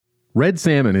Red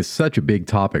salmon is such a big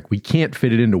topic, we can't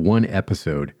fit it into one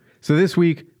episode. So this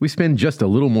week, we spend just a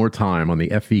little more time on the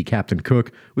FV Captain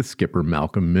Cook with skipper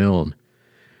Malcolm Milne.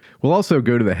 We'll also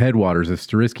go to the headwaters of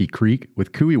Storiski Creek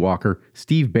with Cooey Walker,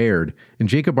 Steve Baird, and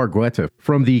Jacob Argueta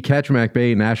from the Kachemak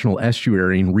Bay National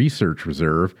Estuarine Research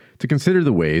Reserve to consider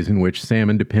the ways in which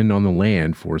salmon depend on the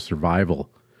land for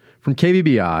survival. From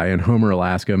KBBI and Homer,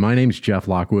 Alaska, my name's Jeff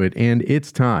Lockwood, and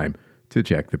it's time to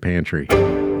check the pantry.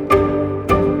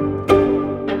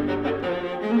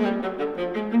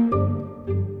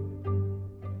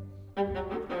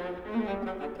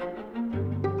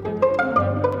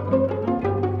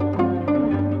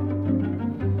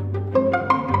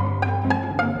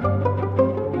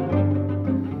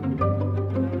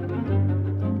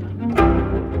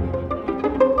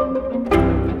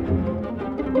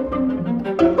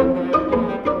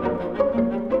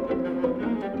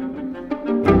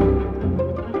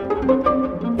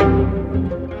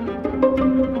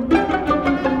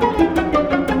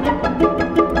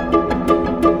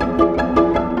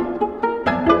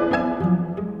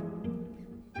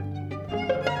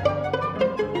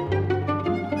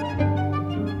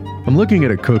 I'm looking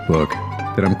at a cookbook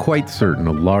that I'm quite certain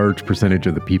a large percentage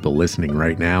of the people listening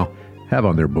right now have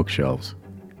on their bookshelves.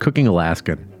 Cooking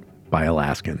Alaskan by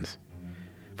Alaskans.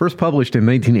 First published in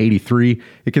 1983,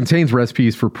 it contains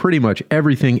recipes for pretty much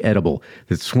everything edible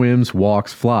that swims,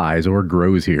 walks, flies, or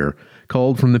grows here,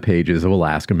 culled from the pages of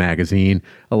Alaska Magazine,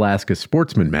 Alaska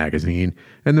Sportsman Magazine,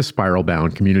 and the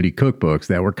spiral-bound community cookbooks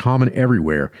that were common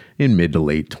everywhere in mid to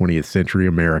late 20th century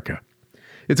America.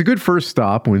 It's a good first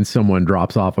stop when someone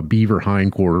drops off a beaver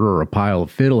hindquarter or a pile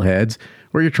of fiddleheads,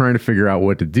 or you're trying to figure out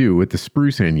what to do with the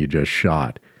spruce hen you just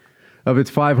shot. Of its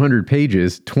 500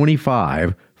 pages,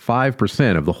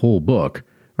 5% of the whole book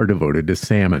are devoted to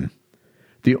salmon.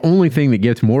 The only thing that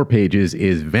gets more pages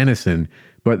is venison,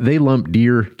 but they lump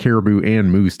deer, caribou,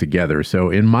 and moose together, so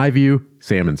in my view,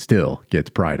 salmon still gets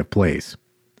pride of place.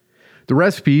 The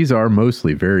recipes are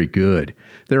mostly very good.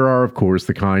 There are, of course,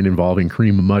 the kind involving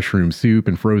cream of mushroom soup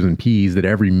and frozen peas that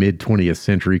every mid-20th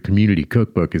century community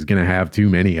cookbook is going to have too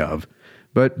many of.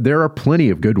 But there are plenty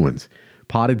of good ones.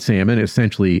 Potted salmon,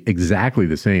 essentially exactly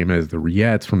the same as the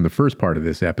rillettes from the first part of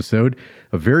this episode,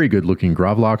 a very good-looking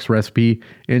gravlax recipe,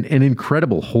 and an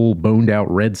incredible whole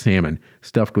boned-out red salmon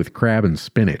stuffed with crab and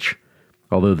spinach.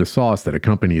 Although the sauce that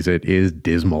accompanies it is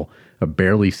dismal, a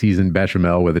barely seasoned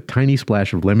bechamel with a tiny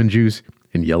splash of lemon juice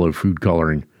and yellow food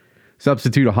coloring.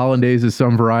 Substitute a hollandaise as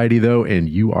some variety, though, and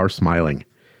you are smiling.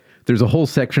 There's a whole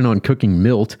section on cooking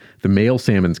milt, the male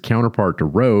salmon's counterpart to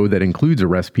roe, that includes a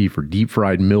recipe for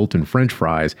deep-fried milt and french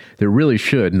fries that really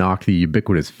should knock the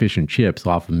ubiquitous fish and chips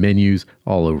off of menus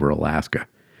all over Alaska.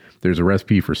 There's a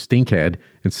recipe for stinkhead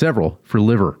and several for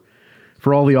liver.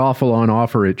 For all the awful on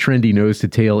offer at trendy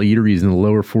nose-to-tail eateries in the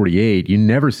lower 48, you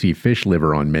never see fish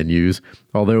liver on menus,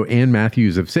 although Ann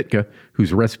Matthews of Sitka,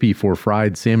 whose recipe for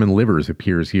fried salmon livers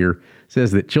appears here,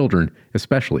 says that children,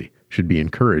 especially, should be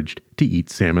encouraged to eat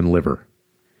salmon liver.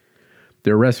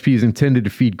 There are recipes intended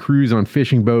to feed crews on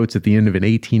fishing boats at the end of an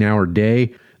 18-hour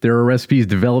day. There are recipes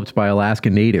developed by Alaska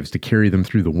natives to carry them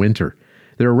through the winter.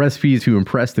 There are recipes to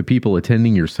impress the people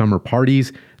attending your summer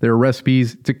parties. There are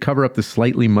recipes to cover up the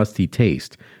slightly musty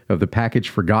taste of the package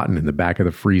forgotten in the back of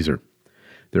the freezer.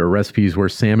 There are recipes where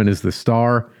salmon is the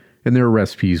star, and there are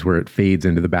recipes where it fades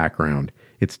into the background,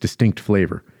 its distinct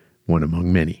flavor, one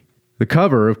among many. The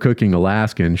cover of Cooking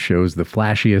Alaskan shows the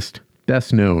flashiest,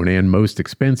 best known, and most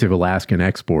expensive Alaskan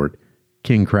export,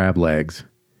 king crab legs.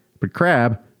 But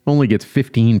crab only gets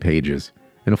 15 pages,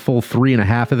 and a full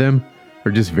 3.5 of them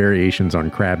are just variations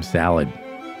on crab salad.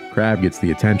 Crab gets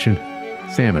the attention,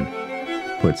 salmon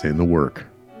puts in the work.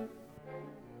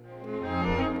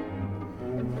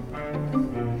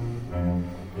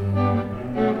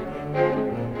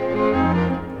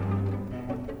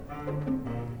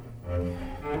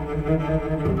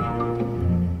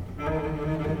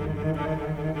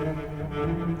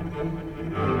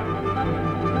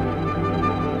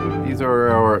 These are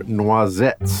our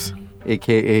noisettes,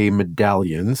 aka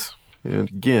medallions. And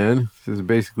again, this is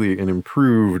basically an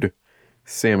improved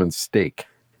salmon steak.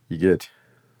 You get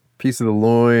a piece of the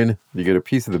loin, you get a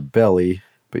piece of the belly,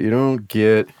 but you don't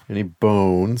get any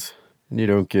bones, and you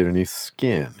don't get any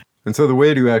skin. And so the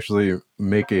way to actually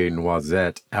make a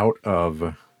noisette out of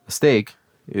a steak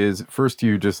is first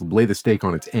you just lay the steak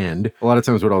on its end. A lot of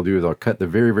times what I'll do is I'll cut the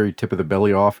very, very tip of the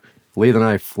belly off, lay the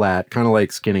knife flat, kind of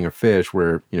like skinning a fish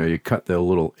where, you cut the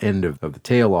little end of the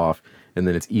tail off, and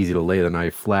then it's easy to lay the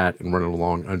knife flat and run it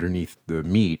along underneath the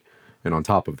meat and on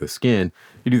top of the skin.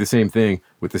 You do the same thing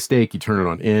with the steak. You turn it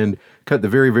on end, cut the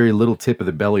very, very little tip of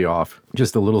the belly off,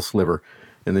 just a little sliver,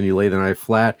 and then you lay the knife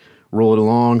flat, roll it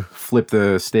along, flip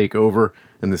the steak over,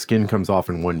 and the skin comes off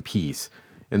in one piece.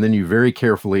 And then you very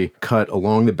carefully cut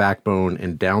along the backbone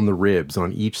and down the ribs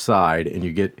on each side, and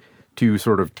you get two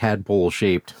sort of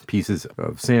tadpole-shaped pieces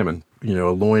of salmon, a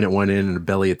loin at one end and a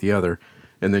belly at the other,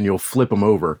 and then you'll flip them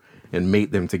over and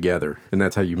mate them together. And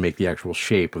that's how you make the actual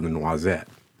shape of the noisette.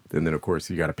 And then, of course,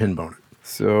 you got to pin bone it.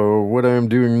 So what I'm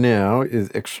doing now is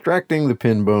extracting the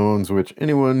pin bones, which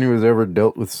anyone who has ever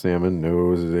dealt with salmon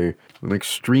knows is an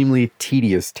extremely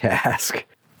tedious task.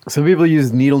 Some people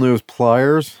use needle nose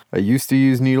pliers. I used to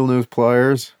use needle nose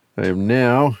pliers. I am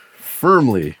now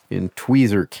firmly in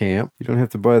tweezer camp. You don't have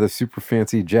to buy the super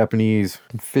fancy Japanese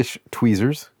fish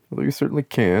tweezers, although you certainly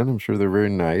can. I'm sure they're very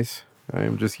nice. I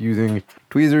am just using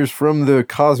tweezers from the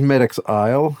cosmetics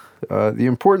aisle. The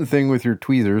important thing with your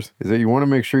tweezers is that you want to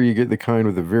make sure you get the kind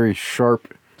with the very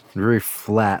sharp, very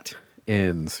flat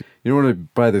ends. You don't want to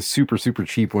buy the super, super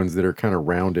cheap ones that are kind of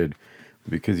rounded,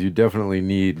 because you definitely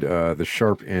need the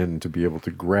sharp end to be able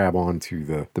to grab onto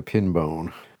the pin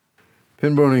bone.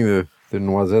 Pin boning the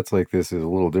noisettes like this is a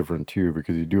little different too,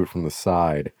 because you do it from the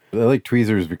side. I like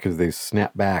tweezers because they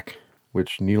snap back,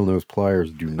 which needle nose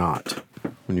pliers do not.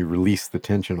 When you release the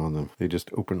tension on them, they just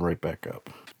open right back up.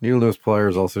 Needle nose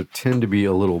pliers also tend to be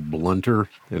a little blunter,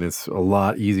 and it's a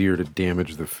lot easier to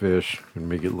damage the fish and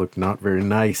make it look not very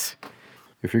nice.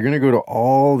 If you're going to go to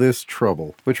all this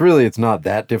trouble, which really it's not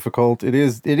that difficult, it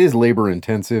is labor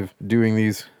intensive doing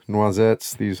these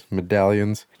noisettes, these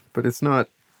medallions, but it's not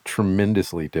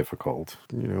tremendously difficult.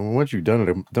 Once you've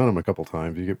done them a couple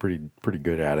times, you get pretty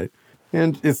good at it.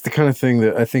 And it's the kind of thing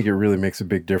that I think it really makes a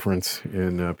big difference,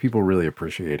 and people really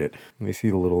appreciate it. And they see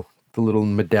the little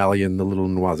medallion, the little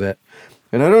noisette.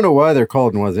 And I don't know why they're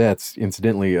called noisettes,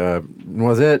 incidentally.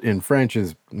 Noisette in French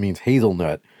means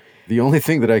hazelnut. The only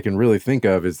thing that I can really think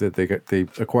of is that they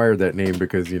acquired that name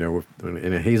because,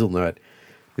 in a hazelnut,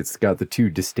 it's got the two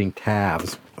distinct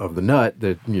halves of the nut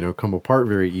that, come apart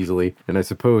very easily. And I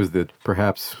suppose that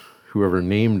perhaps whoever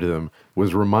named them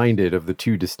was reminded of the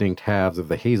two distinct halves of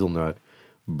the hazelnut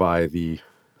by the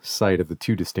sight of the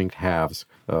two distinct halves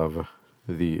of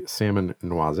the salmon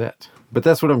noisette. But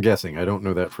that's what I'm guessing. I don't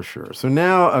know that for sure. So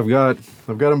now I've got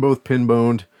them both pin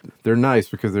boned. They're nice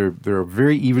because they're a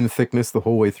very even thickness the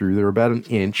whole way through. They're about an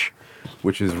inch,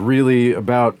 which is really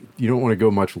about, you don't want to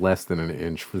go much less than an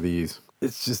inch for these.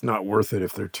 It's just not worth it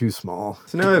if they're too small.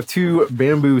 So now I have two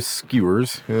bamboo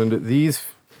skewers, and these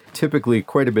typically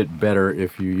quite a bit better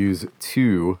if you use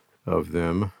two of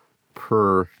them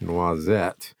per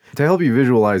noisette. To help you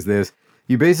visualize this,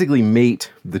 you basically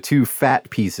mate the two fat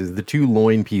pieces, the two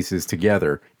loin pieces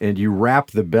together, and you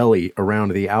wrap the belly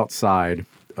around the outside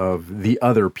of the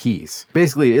other piece.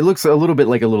 Basically, it looks a little bit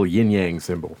like a little yin-yang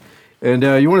symbol. And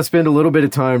you want to spend a little bit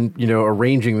of time,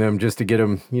 arranging them just to get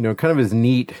them, kind of as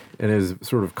neat and as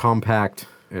sort of compact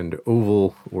and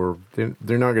oval, or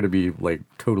they're not going to be like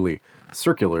totally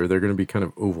circular. They're going to be kind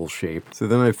of oval shaped. So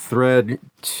then I thread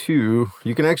two.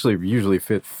 You can actually usually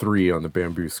fit three on the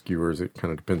bamboo skewers. It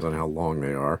kind of depends on how long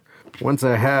they are. Once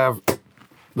I have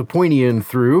the pointy end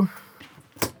through,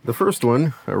 the first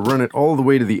one, I run it all the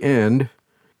way to the end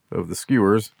of the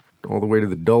skewers, all the way to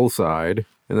the dull side,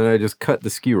 and then I just cut the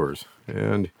skewers,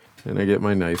 and I get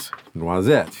my nice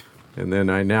noisette. And then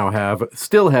I now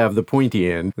still have the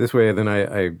pointy end. This way, then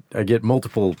I get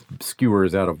multiple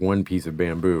skewers out of one piece of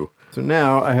bamboo. So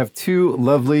now I have two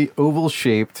lovely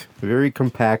oval-shaped, very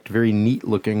compact, very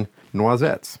neat-looking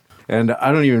noisettes. And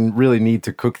I don't even really need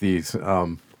to cook these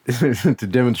to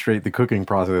demonstrate the cooking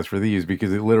process for these,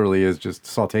 because it literally is just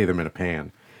saute them in a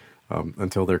pan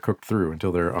until they're cooked through,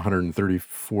 until they're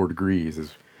 134 degrees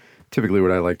is typically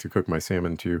what I like to cook my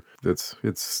salmon to. It's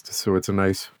a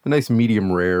nice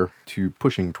medium rare to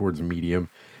pushing towards medium,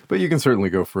 but you can certainly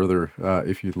go further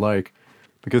if you'd like.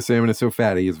 Because salmon is so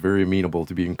fatty, it's very amenable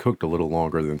to being cooked a little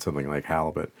longer than something like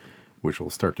halibut, which will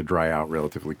start to dry out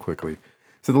relatively quickly.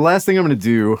 So the last thing I'm going to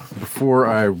do before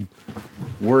I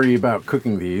worry about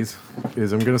cooking these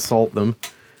is I'm going to salt them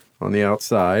on the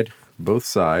outside, both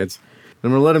sides.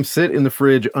 I'm going to let them sit in the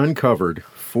fridge uncovered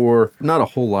for not a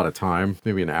whole lot of time,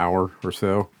 maybe an hour or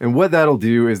so. And what that'll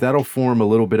do is that'll form a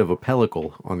little bit of a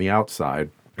pellicle on the outside,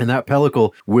 and that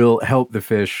pellicle will help the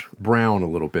fish brown a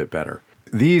little bit better.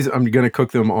 These, I'm going to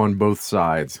cook them on both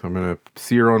sides. I'm going to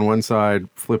sear on one side,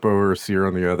 flip over, sear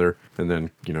on the other, and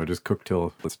then, just cook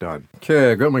till it's done.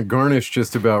 Okay, I got my garnish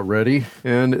just about ready.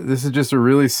 And this is just a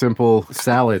really simple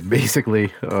salad,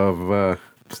 basically, of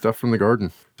stuff from the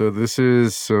garden. So this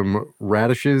is some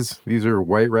radishes. These are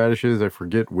white radishes. I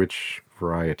forget which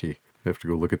variety. I have to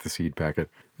go look at the seed packet.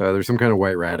 There's some kind of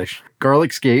white radish.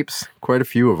 Garlic scapes, quite a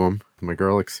few of them. My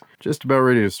garlic's just about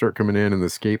ready to start coming in, and the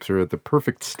scapes are at the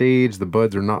perfect stage. The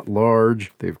buds are not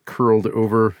large. They've curled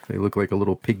over. They look like a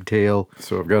little pigtail.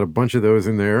 So I've got a bunch of those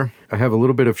in there. I have a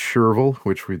little bit of chervil,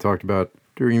 which we talked about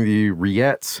during the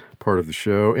rillettes part of the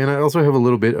show. And I also have a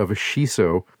little bit of a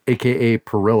shiso, aka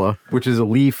perilla, which is a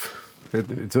leaf.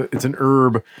 It's an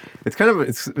herb.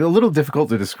 It's a little difficult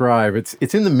to describe.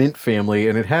 It's in the mint family,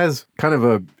 and it has kind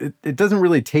of it doesn't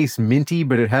really taste minty,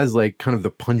 but it has like kind of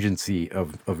the pungency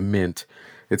of mint.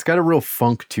 It's got a real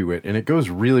funk to it, and it goes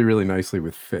really, really nicely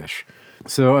with fish.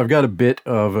 So I've got a bit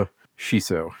of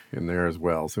shiso in there as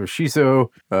well. So shiso,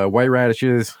 white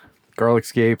radishes, garlic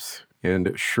scapes, and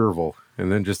chervil,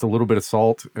 and then just a little bit of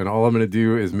salt. And all I'm going to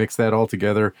do is mix that all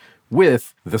together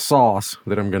with the sauce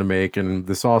that I'm going to make. And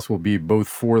the sauce will be both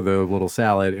for the little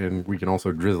salad, and we can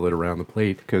also drizzle it around the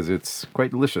plate because it's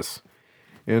quite delicious.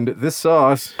 And this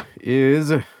sauce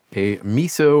is a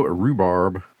miso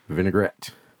rhubarb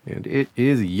vinaigrette, and it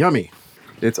is yummy.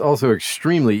 It's also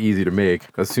extremely easy to make,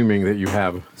 assuming that you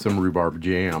have some rhubarb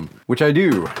jam, which I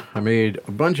do. I made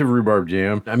a bunch of rhubarb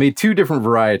jam. I made 2 different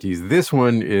varieties. This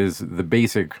one is the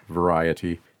basic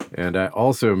variety, and I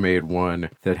also made one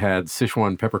that had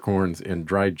Sichuan peppercorns and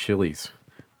dried chilies,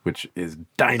 which is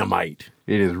dynamite.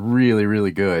 It is really,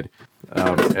 really good.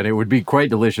 And it would be quite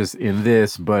delicious in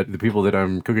this, but the people that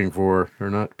I'm cooking for are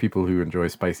not people who enjoy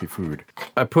spicy food.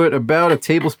 I put about a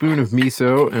tablespoon of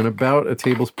miso and about a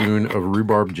tablespoon of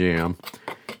rhubarb jam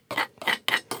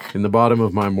in the bottom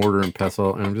of my mortar and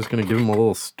pestle, and I'm just going to give them a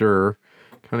little stir,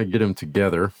 kind of get them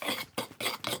together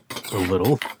a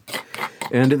little.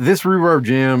 And this rhubarb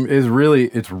jam is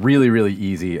really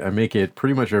easy. I make it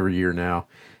pretty much every year now.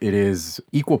 It is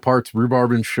equal parts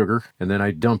rhubarb and sugar, and then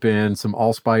I dump in some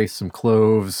allspice, some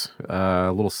cloves,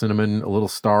 a little cinnamon, a little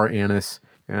star anise,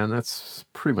 and that's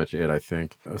pretty much it, I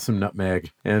think. Some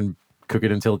nutmeg, and cook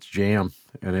it until it's jam,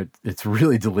 and it's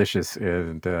really delicious,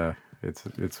 and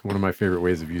it's one of my favorite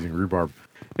ways of using rhubarb.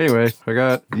 Anyway, I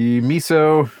got the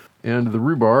miso and the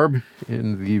rhubarb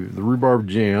in the rhubarb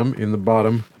jam in the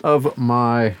bottom of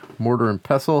my mortar and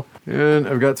pestle, and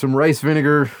I've got some rice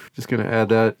vinegar. Just gonna add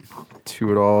that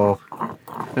to it all,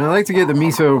 and I like to get the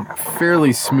miso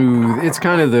fairly smooth. It's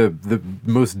kind of the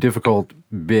most difficult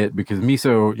bit because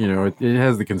miso, it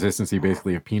has the consistency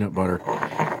basically of peanut butter.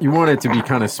 You want it to be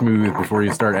kind of smooth before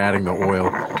you start adding the oil,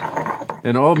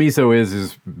 and all miso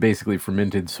is basically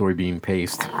fermented soybean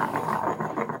paste.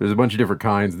 There's a bunch of different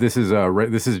kinds. This is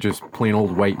just plain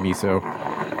old white miso.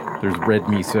 There's red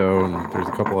miso, and there's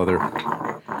a couple other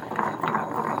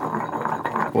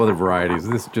varieties.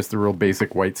 This is just the real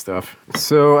basic white stuff.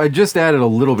 So I just added a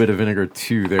little bit of vinegar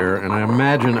too there, and I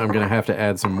imagine I'm going to have to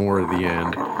add some more at the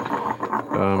end.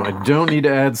 I don't need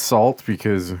to add salt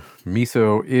because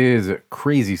miso is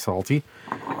crazy salty.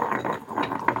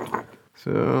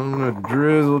 So I'm going to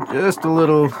drizzle just a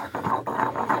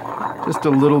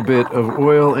little bit of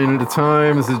oil in at a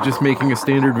time. This is just making a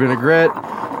standard vinaigrette,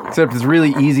 except it's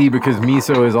really easy because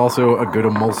miso is also a good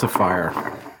emulsifier.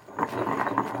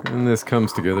 And this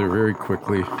comes together very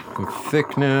quickly. It's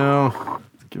thick now.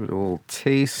 Let's give it a little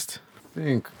taste. I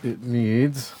think it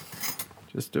needs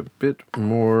just a bit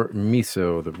more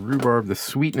miso. The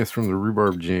sweetness from the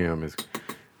rhubarb jam is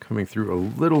coming through a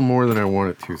little more than I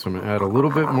want it to. So I'm going to add a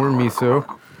little bit more miso.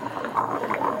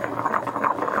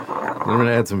 Then I'm going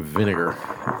to add some vinegar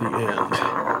at the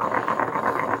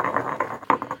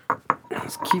end.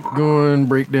 Just keep going,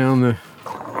 break down the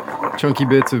chunky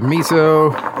bits of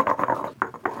miso.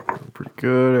 Pretty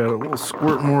good. Add a little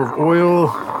squirt more of oil.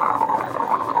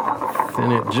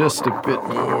 Thin it just a bit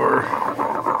more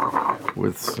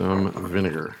with some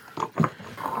vinegar.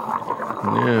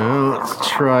 Now let's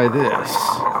try this.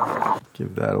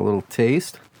 Give that a little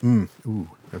taste. Ooh,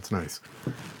 that's nice.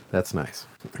 That's nice.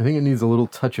 I think it needs a little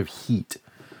touch of heat.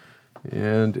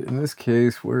 And in this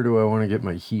case, where do I want to get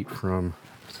my heat from?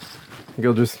 I think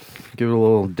I'll just give it a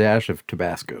little dash of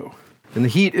Tabasco. And the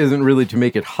heat isn't really to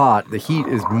make it hot. The heat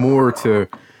is more to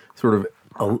sort of,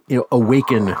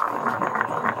 awaken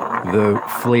the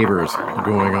flavors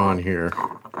going on here.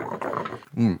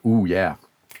 Ooh, yeah.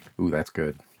 Ooh, that's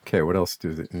good. Okay, what else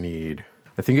does it need?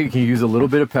 I think it can use a little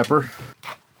bit of pepper.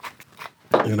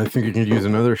 And I think it can use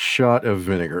another shot of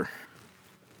vinegar.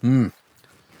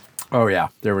 Oh yeah,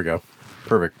 there we go.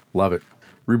 Perfect. Love it.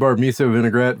 Rhubarb miso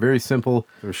vinaigrette, very simple.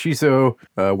 Shiso,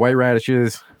 white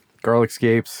radishes, garlic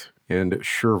scapes, and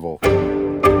chervil.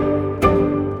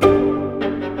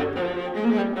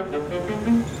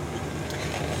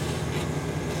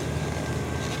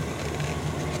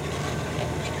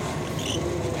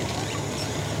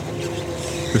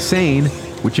 The seine,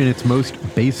 which in its most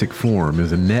basic form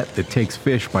is a net that takes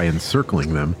fish by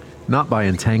encircling them, not by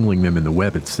entangling them in the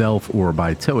web itself or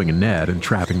by towing a net and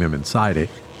trapping them inside it,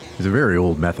 is a very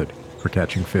old method for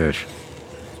catching fish.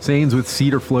 Seines with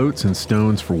cedar floats and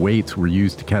stones for weights were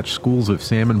used to catch schools of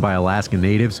salmon by Alaska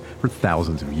natives for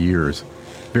thousands of years.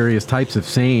 Various types of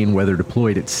seine, whether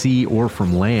deployed at sea or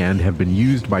from land, have been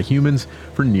used by humans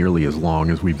for nearly as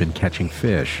long as we've been catching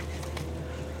fish.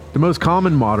 The most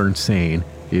common modern seine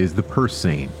is the purse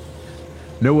seine.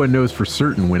 No one knows for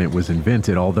certain when it was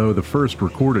invented, although the first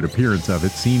recorded appearance of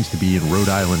it seems to be in Rhode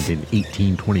Island in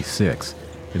 1826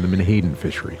 in the Menhaden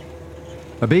fishery.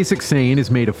 A basic seine is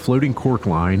made of floating cork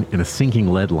line and a sinking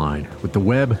lead line, with the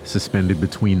web suspended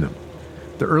between them.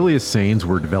 The earliest seines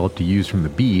were developed to use from the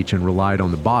beach and relied on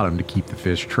the bottom to keep the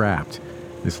fish trapped.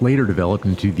 This later developed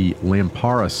into the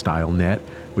Lampara-style net,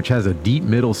 which has a deep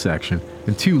middle section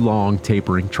and two long,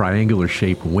 tapering,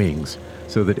 triangular-shaped wings,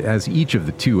 so that as each of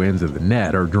the two ends of the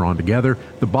net are drawn together,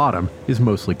 the bottom is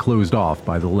mostly closed off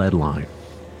by the lead line.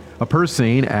 A purse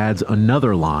seine adds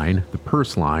another line, the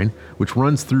purse line, which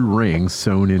runs through rings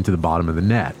sewn into the bottom of the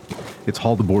net. It's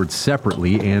hauled aboard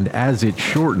separately, and as it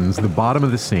shortens, the bottom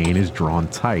of the seine is drawn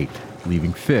tight,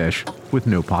 leaving fish with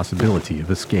no possibility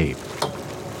of escape.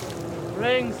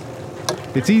 Rings.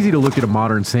 It's easy to look at a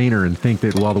modern seiner and think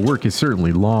that while the work is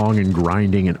certainly long and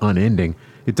grinding and unending,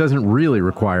 it doesn't really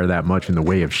require that much in the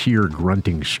way of sheer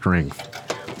grunting strength.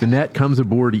 The net comes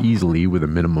aboard easily with a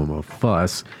minimum of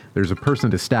fuss. There's a person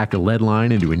to stack the lead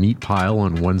line into a neat pile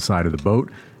on one side of the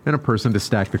boat, and a person to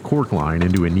stack the cork line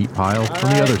into a neat pile on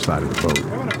the other side of the boat.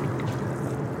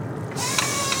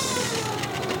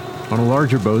 On a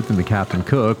larger boat than the Captain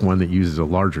Cook, one that uses a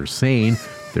larger seine,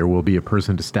 there will be a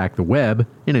person to stack the web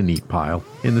in a neat pile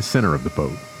in the center of the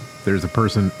boat. There's a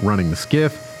person running the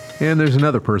skiff, and there's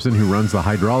another person who runs the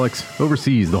hydraulics,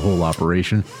 oversees the whole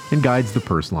operation, and guides the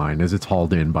purse line as it's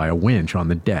hauled in by a winch on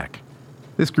the deck.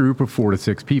 This group of 4 to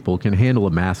 6 people can handle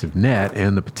a massive net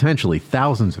and the potentially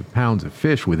thousands of pounds of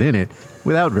fish within it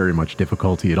without very much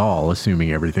difficulty at all,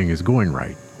 assuming everything is going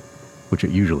right, which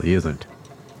it usually isn't.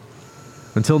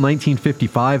 Until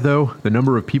 1955, though, the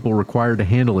number of people required to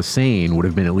handle a seine would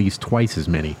have been at least twice as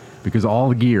many, because all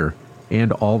the gear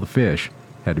and all the fish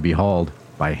had to be hauled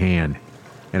by hand.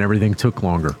 And everything took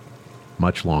longer,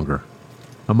 much longer.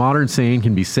 A modern seine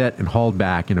can be set and hauled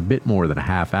back in a bit more than a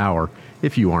half hour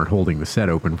if you aren't holding the set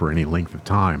open for any length of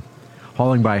time.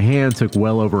 Hauling by hand took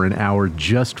well over an hour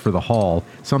just for the haul,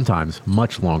 sometimes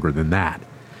much longer than that.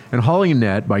 And hauling a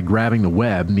net by grabbing the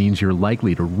web means you're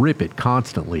likely to rip it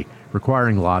constantly,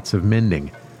 requiring lots of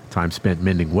mending. Time spent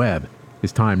mending web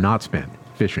is time not spent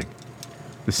fishing.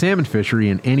 The salmon fishery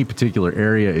in any particular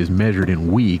area is measured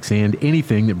in weeks, and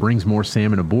anything that brings more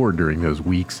salmon aboard during those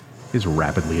weeks is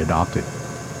rapidly adopted.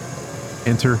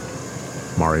 Enter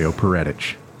Mario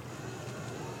Peretich.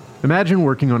 Imagine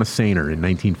working on a seiner in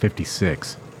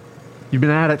 1956. You've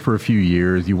been at it for a few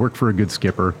years, you work for a good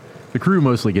skipper, the crew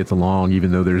mostly gets along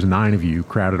even though there's 9 of you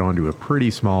crowded onto a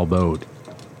pretty small boat.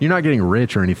 You're not getting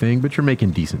rich or anything, but you're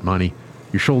making decent money.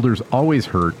 Your shoulders always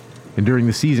hurt, and during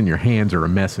the season your hands are a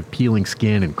mess of peeling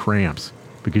skin and cramps,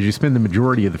 because you spend the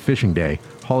majority of the fishing day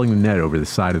hauling the net over the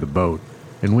side of the boat,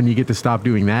 and when you get to stop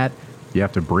doing that, you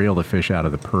have to braille the fish out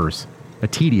of the purse. A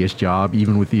tedious job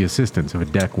even with the assistance of a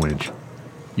deck winch.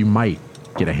 You might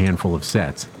get a handful of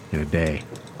sets in a day.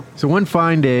 So one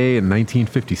fine day in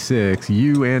 1956,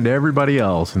 you and everybody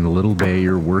else in the little bay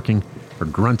you're working are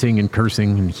grunting and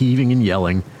cursing and heaving and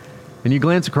yelling, and you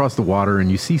glance across the water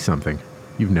and you see something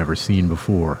you've never seen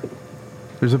before.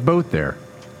 There's a boat there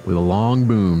with a long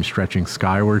boom stretching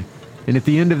skyward, and at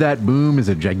the end of that boom is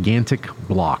a gigantic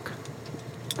block.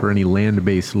 For any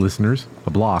land-based listeners, a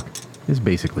block is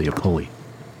basically a pulley.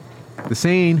 The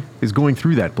seine is going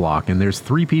through that block, and there's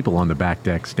 3 people on the back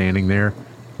deck standing there,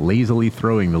 lazily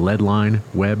throwing the lead line,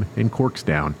 web, and corks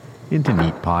down into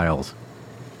neat piles.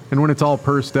 And when it's all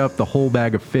pursed up, the whole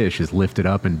bag of fish is lifted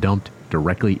up and dumped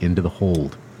directly into the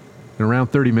hold. In around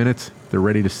 30 minutes, they're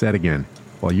ready to set again,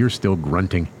 while you're still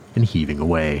grunting and heaving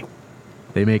away.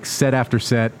 They make set after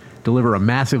set, deliver a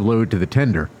massive load to the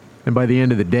tender, and by the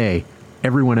end of the day,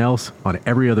 everyone else on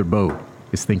every other boat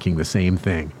is thinking the same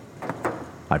thing.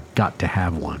 I've got to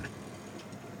have one.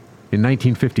 In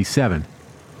 1957,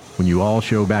 when you all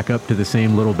show back up to the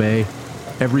same little bay,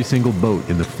 every single boat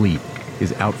in the fleet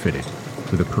is outfitted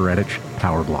with a Peretich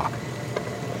power block.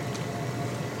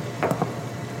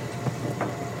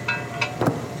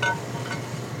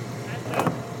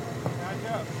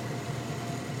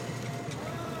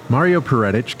 Mario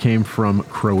Peretich came from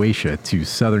Croatia to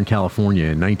Southern California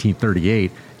in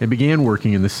 1938 and began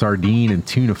working in the sardine and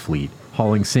tuna fleet,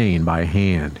 hauling seine by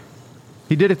hand.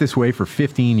 He did it this way for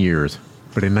 15 years,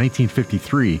 but in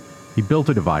 1953, he built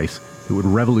a device that would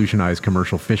revolutionize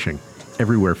commercial fishing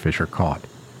everywhere fish are caught.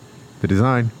 The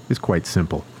design is quite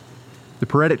simple. The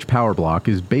Peretich Power Block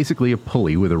is basically a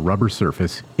pulley with a rubber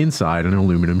surface inside an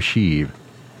aluminum sheave.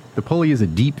 The pulley is a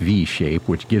deep V shape,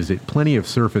 which gives it plenty of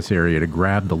surface area to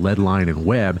grab the lead line and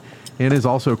web, and is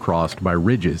also crossed by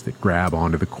ridges that grab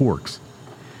onto the corks.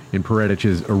 In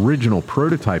Peretich's original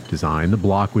prototype design, the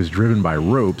block was driven by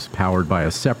ropes powered by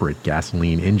a separate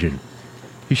gasoline engine.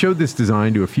 He showed this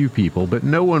design to a few people, but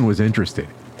no one was interested,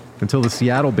 until the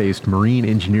Seattle-based marine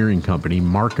engineering company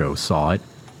Marco saw it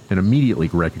and immediately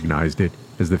recognized it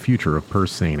as the future of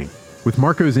purse seining. With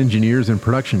Marco's engineers and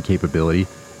production capability,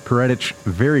 Peretich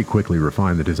very quickly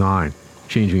refined the design,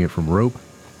 changing it from rope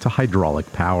to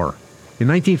hydraulic power. In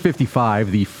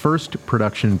 1955, the first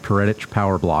production Peretich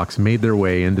power blocks made their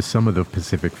way into some of the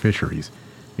Pacific fisheries,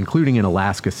 including an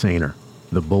Alaska seiner,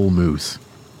 the bull moose.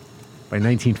 By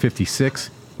 1956,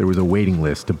 there was a waiting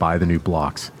list to buy the new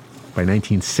blocks. By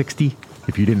 1960,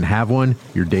 if you didn't have one,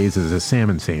 your days as a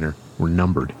salmon seiner were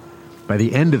numbered. By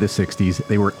the end of the 60s,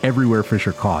 they were everywhere fish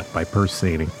are caught by purse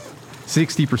seining.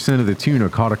 60% of the tuna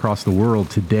caught across the world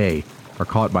today are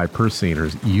caught by purse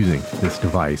seiners using this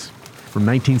device. From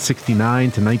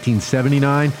 1969 to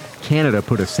 1979, Canada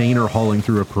put a seiner hauling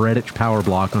through a Peretich power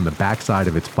block on the backside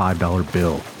of its $5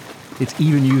 bill. It's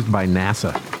even used by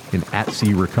NASA in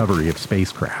at-sea recovery of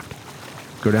spacecraft.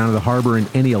 Go down to the harbor in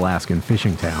any Alaskan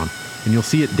fishing town, and you'll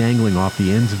see it dangling off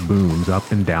the ends of booms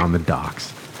up and down the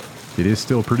docks. It is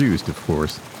still produced, of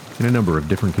course, in a number of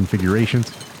different configurations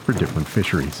for different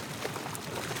fisheries.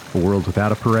 A world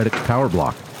without a Peretich power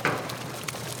block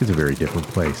is a very different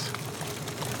place.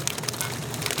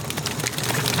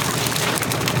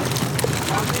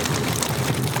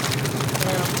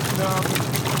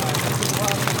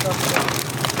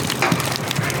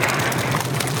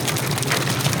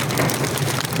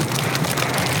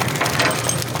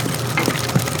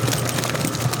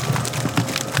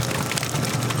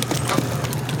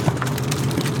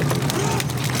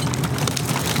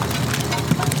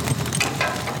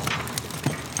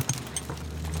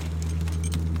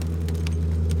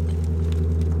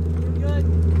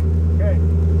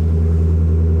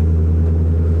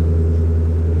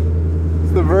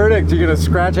 Verdict, you gonna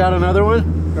scratch out another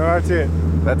one? No, that's it.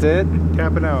 That's it?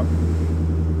 Tapping out.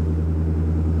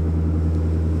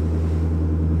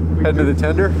 Heading to the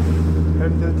tender?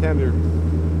 Heading to the tender.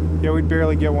 Yeah, we'd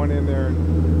barely get one in there.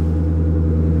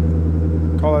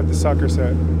 Call it the sucker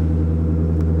set.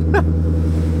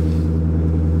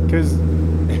 Because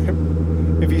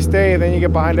if you stay, then you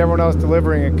get behind everyone else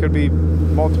delivering. It could be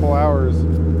multiple hours.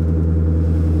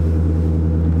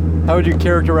 How would you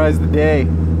characterize the day?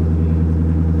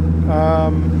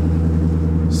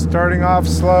 Starting off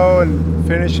slow and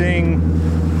finishing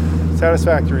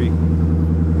satisfactory.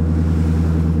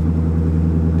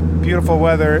 Beautiful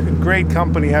weather and great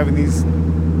company having these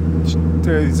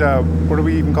what do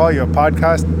we even call you? A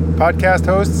podcast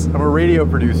hosts? I'm a radio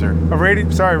producer.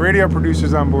 Radio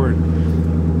producers on board.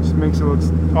 Just makes it look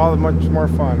all much more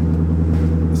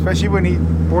fun. Especially when he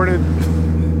boarded.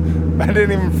 I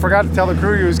didn't even forgot to tell the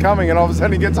crew he was coming, and all of a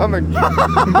sudden he gets on the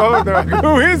boat. They're like,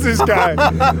 "Who is this guy?"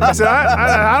 I said,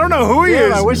 "I don't know who he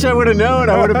is." I wish I would have known.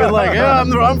 I would have been like, "Yeah,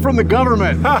 I'm from the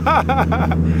government.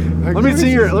 Like, let me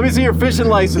see your fishing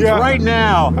license right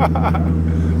now."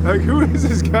 Like, who is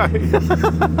this guy? I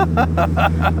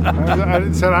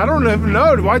said, "I don't even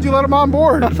know. Why'd you let him on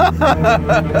board?"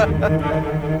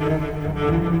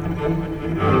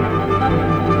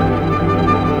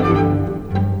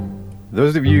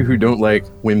 Those of you who don't like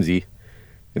whimsy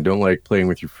and don't like playing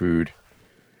with your food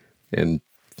and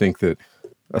think that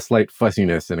a slight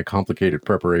fussiness and a complicated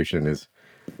preparation is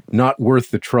not worth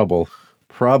the trouble,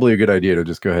 probably a good idea to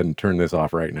just go ahead and turn this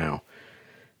off right now.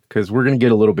 Because we're going to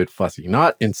get a little bit fussy.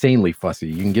 Not insanely fussy.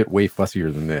 You can get way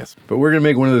fussier than this. But we're going to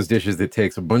make one of those dishes that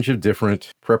takes a bunch of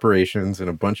different preparations and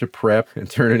a bunch of prep and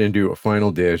turn it into a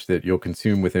final dish that you'll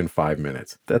consume within 5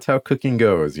 minutes. That's how cooking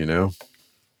goes, you know?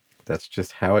 That's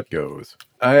just how it goes.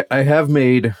 I have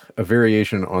made a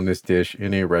variation on this dish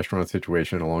in a restaurant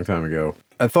situation a long time ago.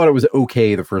 I thought it was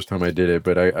okay the first time I did it,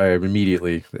 but I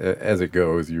immediately, as it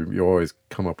goes, you always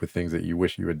come up with things that you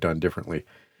wish you had done differently.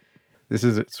 This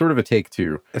is sort of a take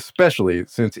two, especially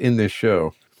since in this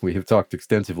show, we have talked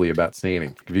extensively about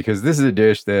seining, because this is a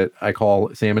dish that I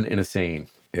call salmon in a seine.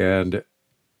 And it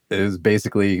is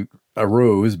basically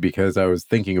arose because I was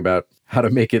thinking about how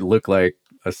to make it look like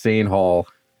a seine haul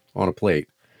on a plate.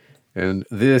 And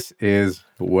this is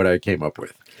what I came up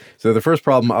with. So the first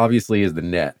problem obviously is the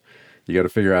net. You got to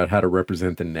figure out how to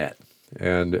represent the net.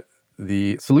 And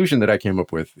the solution that I came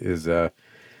up with is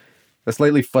a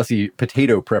slightly fussy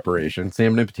potato preparation.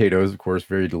 Salmon and potatoes, of course,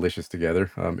 very delicious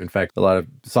together. In fact, a lot of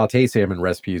sauté salmon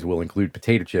recipes will include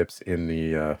potato chips in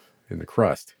the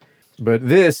crust. But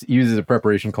this uses a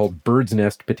preparation called bird's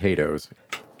nest potatoes.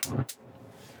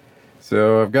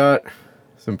 So I've got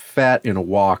some fat in a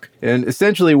wok, and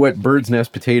essentially what bird's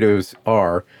nest potatoes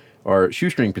are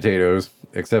shoestring potatoes,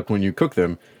 except when you cook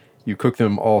them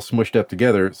all smushed up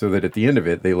together so that at the end of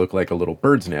it they look like a little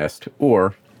bird's nest,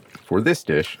 or for this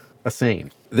dish, a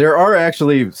seine. There are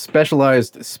actually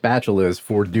specialized spatulas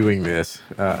for doing this.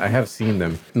 I have seen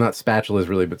them. Not spatulas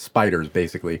really, but spiders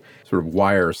basically. Sort of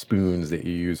wire spoons that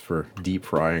you use for deep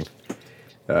frying.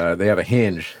 They have a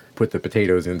hinge. Put the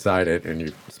potatoes inside it and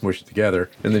you smush it together.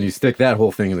 And then you stick that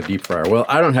whole thing in the deep fryer. Well,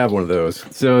 I don't have one of those.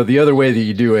 So the other way that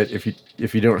you do it,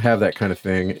 if you don't have that kind of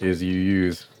thing, is you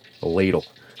use a ladle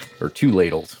or 2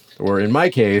 ladles. Or in my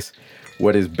case,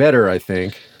 what is better, I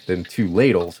think, than 2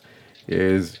 ladles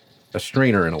is a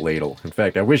strainer and a ladle. In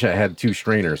fact, I wish I had 2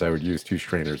 strainers. I would use 2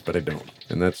 strainers, but I don't.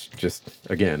 And that's just,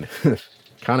 again,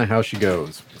 kind of how she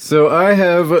goes. So I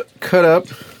have cut up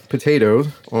potatoes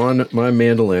on my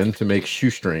mandolin to make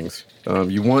shoestrings.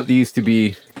 You want these to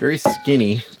be very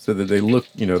skinny so that they look,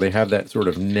 they have that sort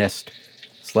of nest/net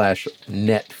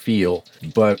feel,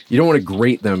 but you don't want to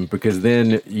grate them because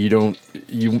then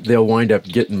they'll wind up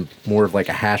getting more of like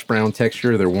a hash brown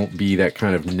texture. There won't be that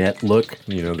kind of net look.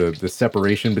 The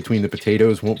separation between the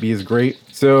potatoes won't be as great.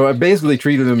 So I basically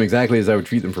treated them exactly as I would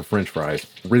treat them for French fries.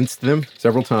 Rinsed them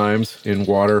several times in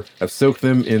water. I've soaked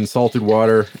them in salted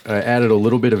water. I added a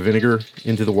little bit of vinegar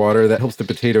into the water. That helps the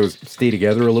potatoes stay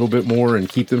together a little bit more and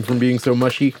keep them from being so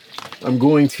mushy. I'm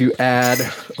going to add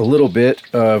a little bit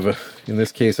of, in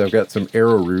this case, I've got some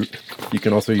arrowroot. You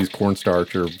can also use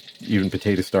cornstarch or even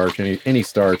potato starch, any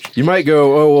starch. You might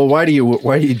go, oh, well, why do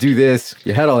you do this?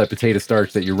 You had all that potato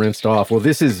starch that you rinsed off. Well,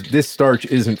 this starch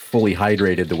isn't fully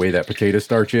hydrated the way that potato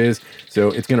starch is, so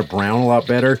it's going to brown a lot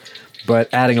better.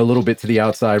 But adding a little bit to the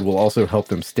outside will also help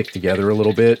them stick together a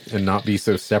little bit and not be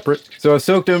so separate. So I've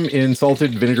soaked them in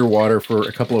salted vinegar water for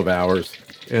a couple of hours,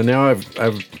 and now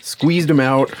I've squeezed them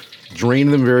out,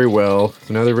 drained them very well.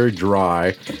 So now they're very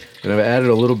dry. And I've added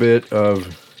a little bit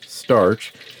of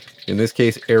starch, in this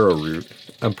case arrowroot.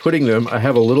 I'm putting them, I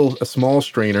have a small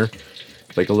strainer,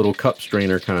 like a little cup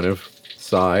strainer kind of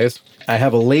size. I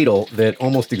have a ladle that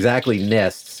almost exactly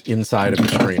nests inside of the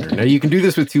strainer. Now you can do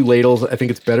this with 2 ladles. I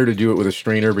think it's better to do it with a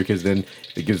strainer because then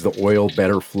it gives the oil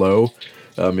better flow.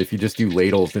 If you just do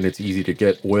ladles, then it's easy to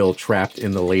get oil trapped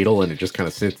in the ladle and it just kind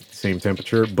of sits at the same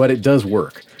temperature, but it does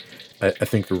work. I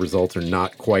think the results are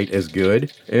not quite as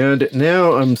good. And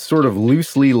now I'm sort of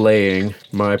loosely laying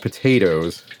my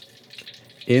potatoes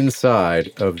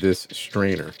inside of this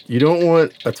strainer. You don't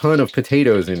want a ton of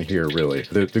potatoes in here, really.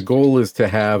 The goal is to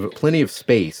have plenty of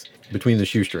space between the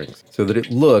shoestrings so that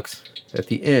it looks, at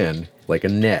the end, like a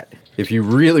net. If you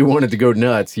really wanted to go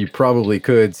nuts, you probably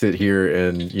could sit here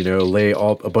and, lay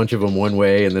a bunch of them one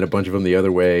way and then a bunch of them the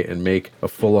other way and make a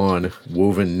full-on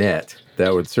woven net.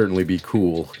 That would certainly be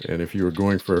cool. And if you were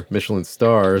going for Michelin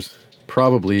stars,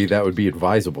 probably that would be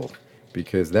advisable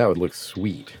because that would look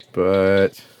sweet.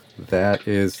 But that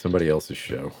is somebody else's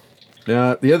show.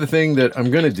 Now, the other thing that I'm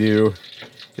going to do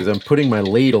is I'm putting my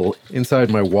ladle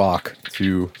inside my wok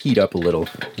to heat up a little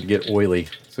and get oily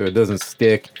so it doesn't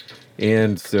stick,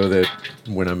 and so that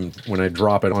when I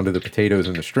drop it onto the potatoes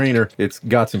in the strainer, it's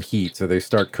got some heat so they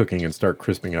start cooking and start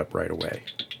crisping up right away.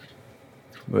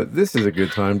 But this is a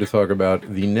good time to talk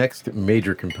about the next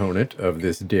major component of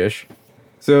this dish.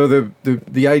 So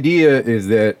the idea is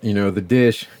that, the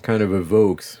dish kind of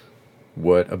evokes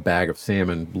what a bag of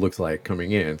salmon looks like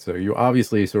coming in. So you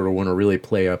obviously sort of want to really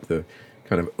play up the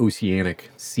kind of oceanic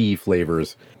sea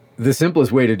flavors. The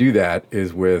simplest way to do that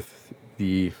is with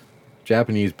the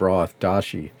Japanese broth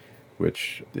dashi,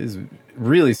 which is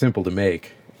really simple to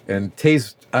make and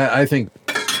I think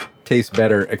tastes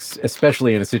better,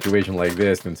 especially in a situation like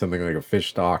this, than something like a fish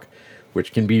stock,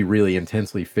 which can be really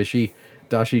intensely fishy.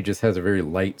 Dashi just has a very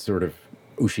light sort of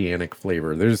oceanic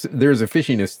flavor. There's a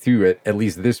fishiness to it, at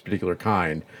least this particular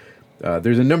kind.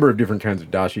 There's a number of different kinds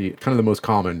of dashi. Kind of the most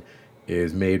common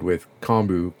is made with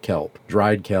kombu kelp,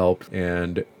 dried kelp,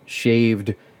 and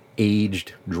shaved,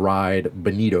 aged, dried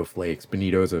bonito flakes.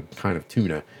 Bonito is a kind of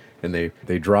tuna, and they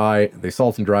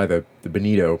salt and dry the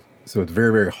bonito, so it's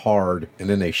very, very hard, and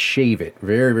then they shave it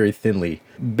very, very thinly.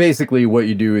 Basically, what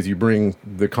you do is you bring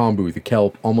the kombu, the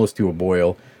kelp, almost to a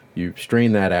boil. You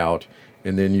strain that out,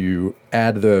 and then you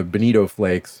add the bonito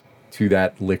flakes to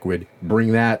that liquid,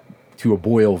 bring that to a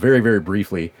boil very, very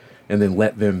briefly, and then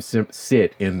let them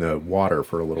sit in the water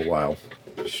for a little while.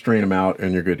 Strain them out,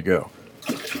 and you're good to go.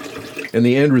 And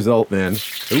the end result then,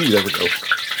 ooh, there we go.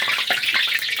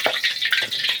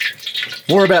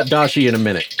 More about dashi in a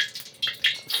minute.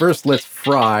 First, let's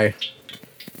fry.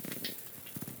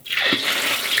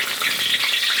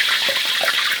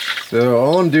 So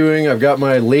all I'm doing, I've got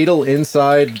my ladle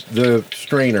inside the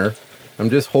strainer. I'm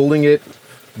just holding it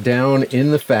down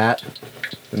in the fat,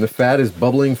 and the fat is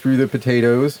bubbling through the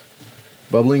potatoes,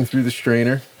 bubbling through the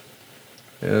strainer,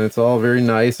 and it's all very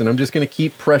nice. And I'm just going to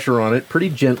keep pressure on it pretty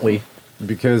gently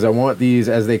because I want these,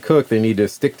 as they cook, they need to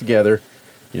stick together.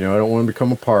 You know, I don't want them to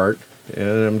come apart, and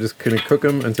I'm just going to cook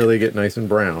them until they get nice and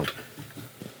brown,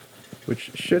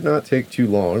 which should not take too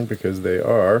long because they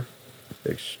are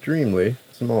extremely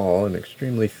small and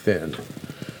extremely thin.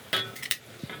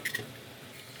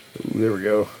 Ooh, there we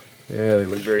go. Yeah, they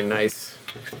look very nice.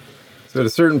 So at a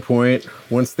certain point,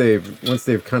 once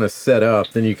they've kind of set up,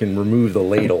 then you can remove the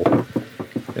ladle.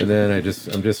 And then I'm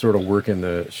just sort of working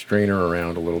the strainer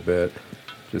around a little bit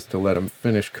just to let them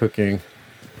finish cooking.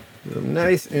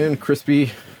 Nice and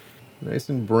crispy, nice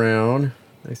and brown,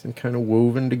 nice and kind of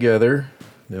woven together.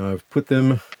 Now I've put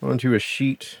them onto a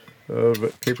sheet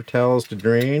of paper towels to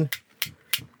drain.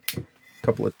 A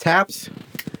couple of taps,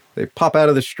 they pop out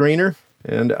of the strainer,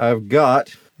 and I've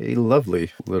got a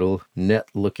lovely little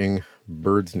net-looking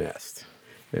bird's nest.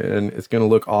 And it's going to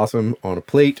look awesome on a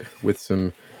plate with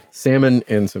some salmon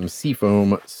and some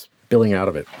seafoam spilling out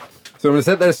of it. So I'm going to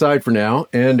set that aside for now,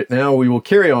 and now we will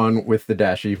carry on with the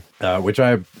dashi, which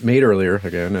I made earlier,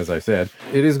 again, as I said.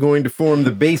 It is going to form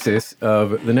the basis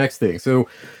of the next thing. So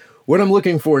what I'm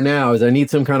looking for now is I need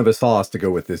some kind of a sauce to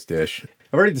go with this dish.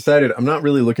 I've already decided I'm not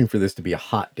really looking for this to be a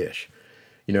hot dish.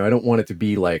 You know, I don't want it to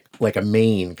be like a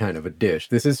main kind of a dish.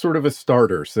 This is sort of a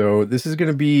starter. So this is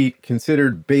going to be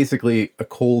considered basically a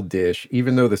cold dish,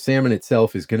 even though the salmon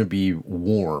itself is going to be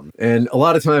warm. And a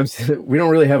lot of times we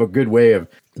don't really have a good way of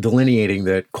delineating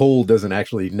that cold doesn't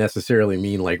actually necessarily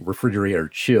mean like refrigerator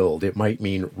chilled. It might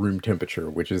mean room temperature,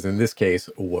 which is in this case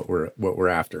what we're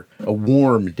after. A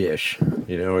warm dish.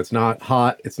 You know, it's not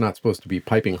hot. It's not supposed to be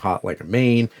piping hot like a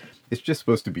main. It's just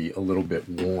supposed to be a little bit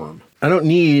warm. I don't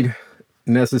need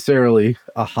necessarily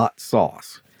a hot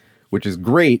sauce, which is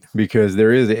great because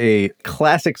there is a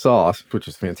classic sauce, which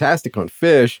is fantastic on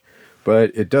fish, but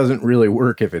it doesn't really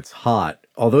work if it's hot.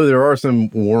 Although there are some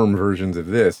warm versions of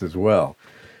this as well.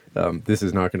 This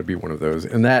is not going to be one of those,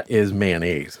 and that is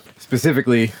mayonnaise.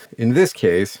 Specifically, in this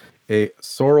case, a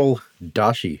sorrel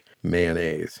dashi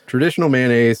mayonnaise. Traditional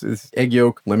mayonnaise is egg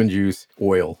yolk, lemon juice,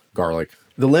 oil, garlic.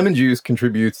 The lemon juice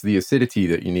contributes the acidity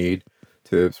that you need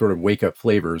to sort of wake up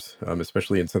flavors,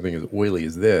 especially in something as oily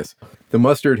as this. The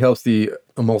mustard helps the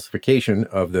emulsification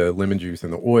of the lemon juice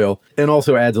and the oil, and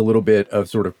also adds a little bit of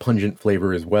sort of pungent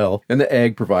flavor as well. And the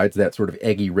egg provides that sort of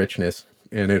eggy richness,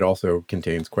 and it also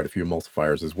contains quite a few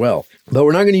emulsifiers as well. But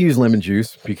we're not going to use lemon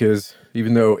juice because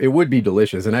even though it would be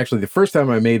delicious, and actually the first time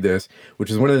I made this,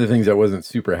 which is one of the things I wasn't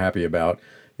super happy about,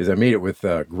 is I made it with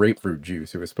grapefruit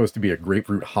juice. It was supposed to be a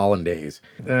grapefruit hollandaise.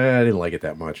 I didn't like it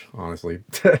that much, honestly.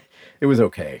 It was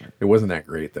okay. It wasn't that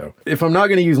great, though. If I'm not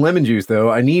going to use lemon juice, though,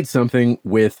 I need something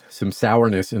with some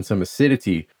sourness and some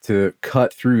acidity to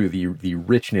cut through the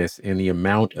richness and the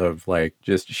amount of, like,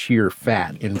 just sheer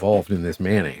fat involved in this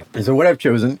mayonnaise. And so what I've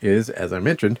chosen is, as I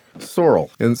mentioned, sorrel.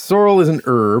 And sorrel is an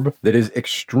herb that is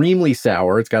extremely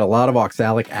sour. It's got a lot of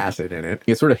oxalic acid in it.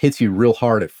 It sort of hits you real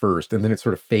hard at first, and then it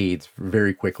sort of fades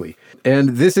very quickly. And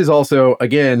this is also,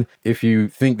 again, if you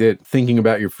think that thinking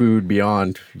about your food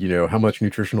beyond, you know, how much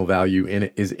nutritional value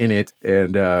is in it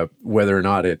and whether or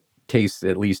not it tastes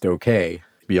at least okay,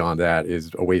 beyond that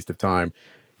is a waste of time.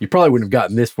 You probably wouldn't have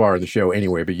gotten this far in the show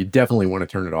anyway, but you definitely want to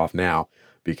turn it off now,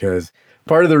 because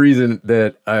part of the reason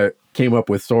that I came up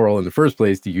with sorrel in the first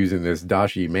place to use in this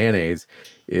dashi mayonnaise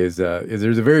is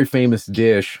there's a very famous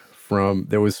dish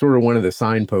there was sort of one of the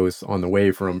signposts on the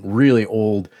way from really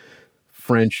old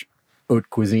French haute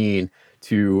cuisine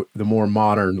to the more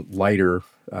modern, lighter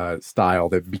style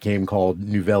that became called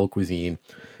Nouvelle Cuisine.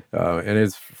 And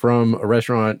it's from a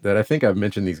restaurant that I think I've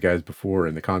mentioned these guys before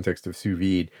in the context of sous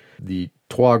vide. The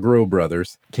Trois Gros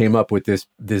brothers came up with this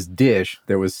dish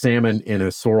that was salmon in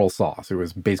a sorrel sauce. It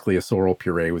was basically a sorrel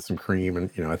puree with some cream, and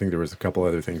I think there was a couple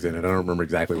other things in it. I don't remember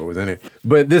exactly what was in it.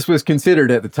 But this was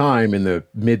considered at the time in the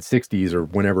mid 60s or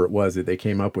whenever it was that they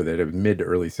came up with it, mid to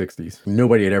early 60s.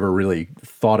 Nobody had ever really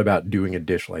thought about doing a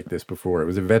dish like this before. It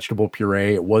was a vegetable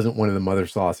puree. It wasn't one of the mother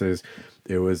sauces.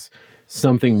 It was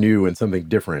something new and something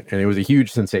different, and it was a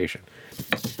huge sensation.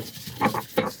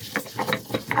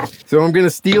 So I'm going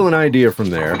to steal an idea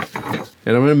from there, and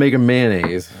I'm going to make a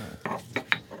mayonnaise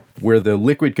where the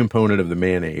liquid component of the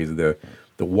mayonnaise, the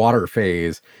water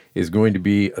phase, is going to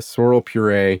be a sorrel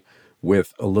puree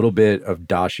with a little bit of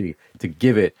dashi to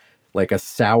give it like a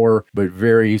sour but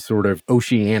very sort of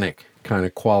oceanic kind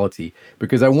of quality,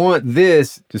 because I want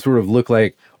this to sort of look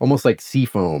like almost like sea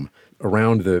foam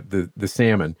around the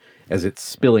salmon as it's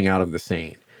spilling out of the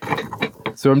seine.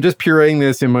 So I'm just pureeing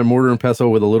this in my mortar and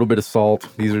pestle with a little bit of salt.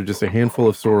 These are just a handful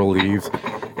of sorrel leaves,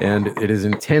 and it is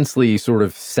intensely sort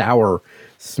of sour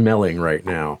smelling right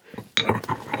now.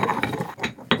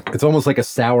 It's almost like a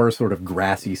sour sort of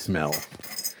grassy smell.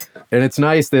 And it's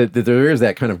nice that there is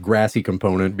that kind of grassy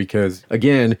component, because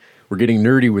again, we're getting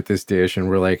nerdy with this dish and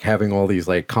we're like having all these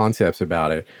like concepts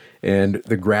about it, and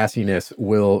the grassiness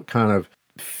will kind of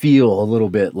feel a little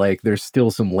bit like there's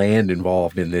still some land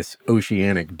involved in this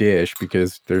oceanic dish,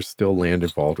 because there's still land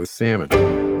involved with salmon.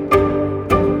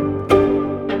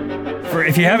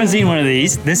 If you haven't seen one of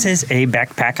these, this is a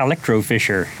backpack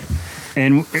electrofisher,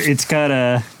 and it's got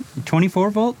a 24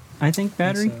 volt, I think,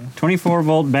 battery. 24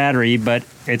 volt battery, but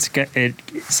it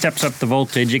steps up the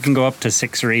voltage. It can go up to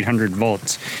 600 or 800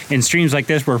 volts. In streams like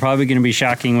this, we're probably going to be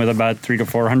shocking with about 300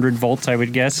 to 400 volts, I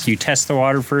would guess. You test the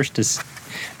water first to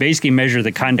basically measure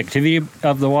the conductivity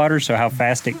of the water, so how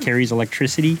fast it carries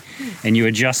electricity, and you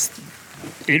adjust.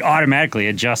 It automatically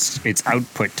adjusts its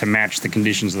output to match the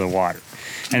conditions of the water.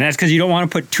 And that's because you don't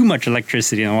want to put too much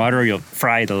electricity in the water, or you'll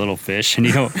fry the little fish. And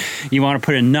you want to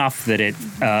put enough that it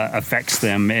affects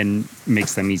them and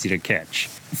makes them easy to catch.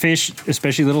 Fish,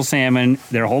 especially little salmon,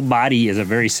 their whole body is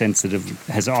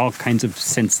has all kinds of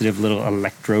sensitive little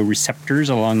electroreceptors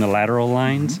along the lateral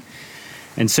lines.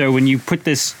 And so when you put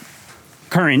this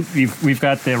current, we've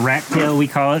got the rat tail, we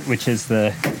call it, which is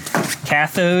the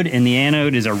cathode, and the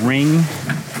anode is a ring.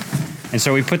 And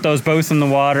so we put those both in the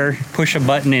water, push a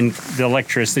button, and the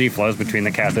electricity flows between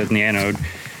the cathode and the anode.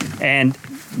 And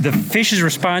the fish's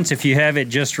response, if you have it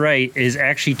just right, is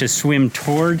actually to swim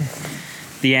toward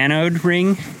the anode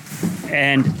ring.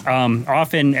 And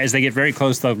often, as they get very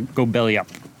close, they'll go belly up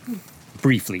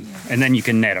briefly, and then you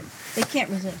can net them. They can't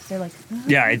resist. They're like, oh.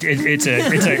 Yeah, it's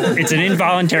an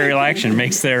involuntary action. It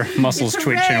makes their muscles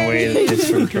twitch in a way that it's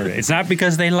sort of toward it. It's not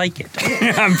because they like it.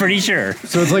 I'm pretty sure.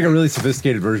 So it's like a really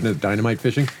sophisticated version of dynamite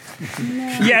fishing?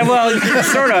 No. Yeah, well,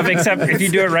 sort of, except if you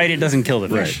do it right, it doesn't kill the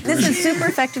fish. This is super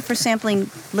effective for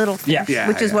sampling little fish,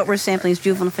 which is what we're sampling is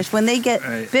juvenile fish. When they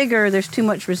get bigger, there's too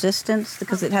much resistance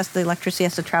because the electricity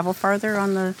has to travel farther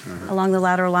along the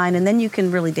lateral line, and then you can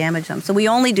really damage them. So we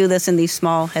only do this in these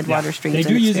small headwater streams. They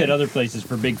do use it other places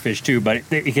for big fish too, but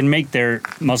it can make their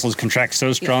muscles contract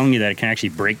so strongly that it can actually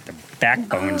break the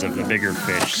backbones of the bigger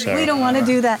fish. So we don't want to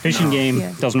do that. Fishing game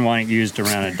doesn't want it used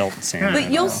around adult salmon.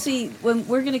 But you'll see when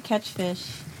we're going to catch fish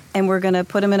and we're going to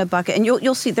put them in a bucket, and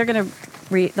you'll see they'll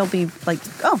be like,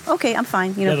 oh, okay, I'm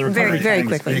fine. Very, very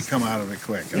quickly. They come out of it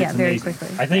quick. Yeah, very quickly.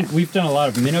 I think we've done a lot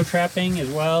of minnow trapping as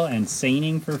well and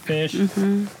seining for fish,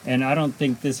 and I don't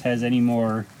think this has any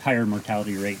more higher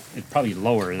mortality rate. It's probably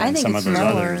lower than some of those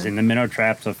others. In the minnow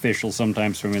traps, a fish will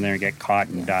sometimes swim in there and get caught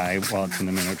and die while it's in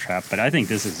the minnow trap. But I think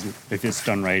this is, if it's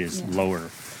done right, is lower.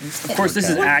 Of course, this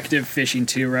is active fishing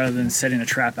too, rather than setting a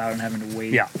trap out and having to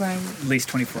wait at least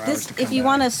 24 hours to come if you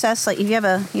want to assess, like if you have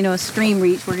a stream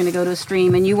reach, we're going to go to a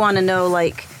stream, and you want to know,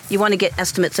 like, you want to get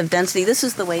estimates of density, this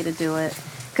is the way to do it.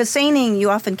 Because seining you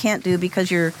often can't do because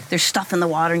there's stuff in the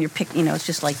water and it's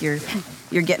just like you're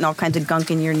getting all kinds of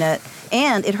gunk in your net.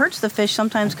 And it hurts the fish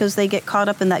sometimes because they get caught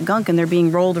up in that gunk and they're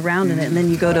being rolled around in it, and then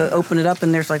you go to open it up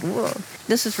and there's like, whoa.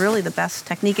 This is really the best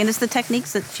technique, and it's the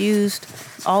techniques that's used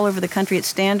all over the country. It's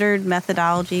standard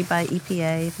methodology by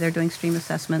EPA. If they're doing stream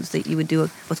assessments, that you would do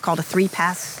what's called a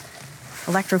 3-pass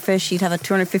electrofish. You'd have a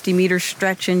 250-meter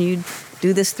stretch, and you'd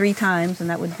do this 3 times, and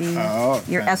that would be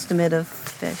your estimate of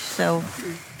fish. So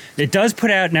it does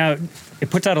it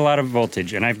puts out a lot of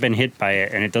voltage, and I've been hit by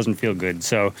it, and it doesn't feel good.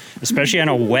 So especially on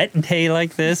a wet day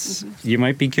like this, you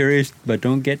might be curious, but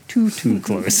don't get too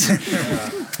close.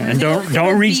 And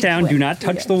don't reach down. Do not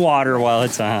touch the water while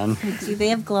it's on. See, they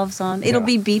have gloves on. It'll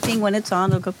be beeping when it's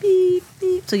on. It'll go beep,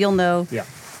 beep, so you'll know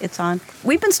it's on.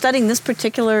 We've been studying this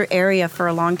particular area for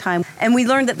a long time, and we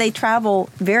learned that they travel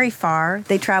very far.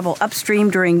 They travel upstream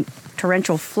during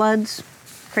torrential floods.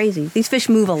 Crazy. These fish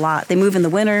move a lot. They move in the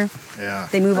winter. Yeah.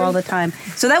 They move all the time.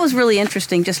 So that was really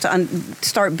interesting, just to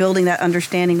start building that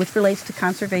understanding, which relates to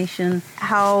conservation.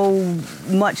 How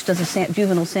much does a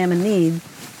juvenile salmon need?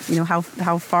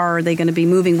 How far are they going to be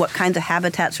moving? What kinds of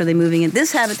habitats are they moving in?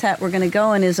 This habitat we're going to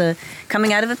go in is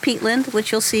coming out of a peatland,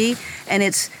 which you'll see, and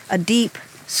it's a deep,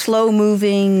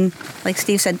 slow-moving, like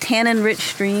Steve said, tannin-rich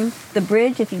stream. The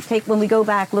bridge, when we go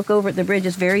back, look over at the bridge,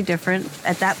 is very different.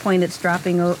 At that point, it's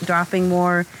dropping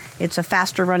more. It's a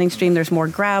faster-running stream. There's more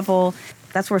gravel.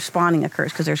 That's where spawning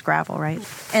occurs because there's gravel, right?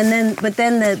 But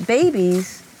then the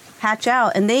babies hatch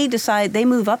out, and they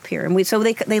move up here, and so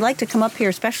they like to come up here,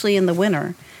 especially in the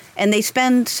winter, and they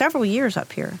spend several years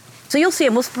up here. So you'll see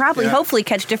them. We'll probably, hopefully,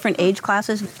 catch different age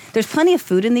classes. There's plenty of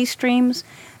food in these streams,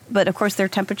 but of course they're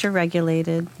temperature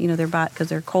regulated. They're because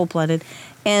they're cold-blooded,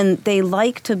 and they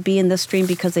like to be in this stream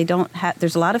because they don't have.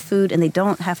 There's a lot of food, and they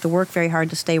don't have to work very hard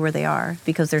to stay where they are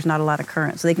because there's not a lot of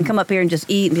current. So they can come up here and just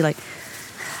eat and be like.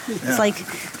 It's like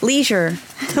leisure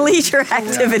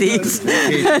activities.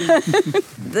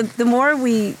 The more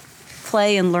we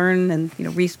play and learn and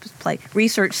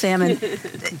research salmon,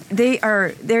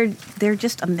 they're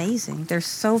just amazing. They're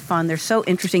so fun. They're so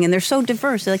interesting, and they're so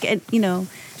diverse. Like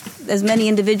as many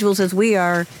individuals as we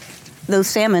are, those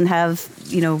salmon have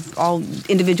all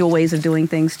individual ways of doing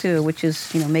things too, which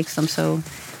is makes them so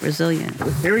resilient.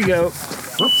 Here we go.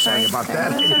 Oops, sorry about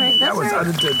that. That's all right. That was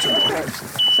unintentional.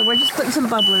 So we're just putting some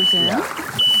bubblers in.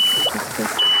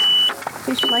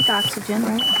 Fish like oxygen,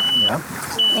 right? Yeah.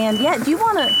 And do you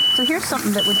want to? So here's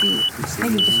something that would be.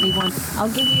 Maybe you just need one.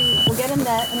 We'll get them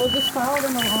that, and we'll just follow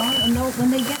them along. And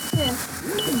when they get fish,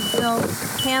 they'll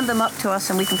hand them up to us,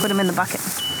 and we can put them in the bucket.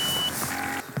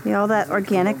 All that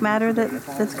organic matter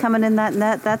that's coming in that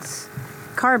net, that's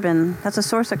carbon. That's a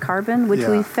source of carbon, which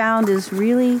we found is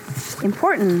really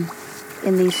important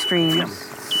in these streams.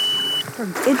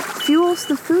 It fuels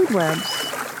the food webs,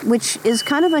 which is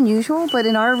kind of unusual, but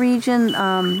in our region,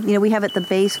 we have at the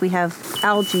base, we have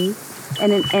algae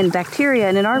and bacteria,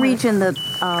 and in our region,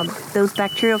 those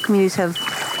bacterial communities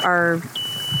are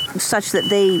such that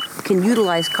they can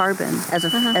utilize carbon as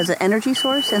an energy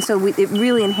source, and so it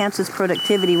really enhances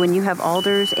productivity when you have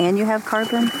alders and you have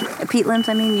carbon, peatlands.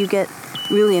 You get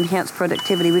really enhanced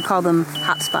productivity. We call them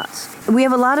hotspots. We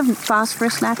have a lot of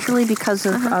phosphorus naturally because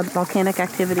of volcanic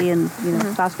activity and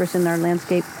phosphorus in our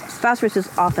landscape. Phosphorus is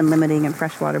often limiting in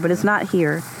freshwater, but it's not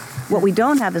here. What we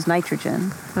don't have is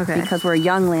nitrogen because we're a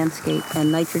young landscape,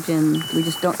 and nitrogen, we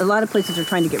just don't. A lot of places are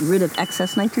trying to get rid of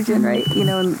excess nitrogen, right? In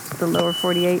the lower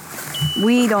 48.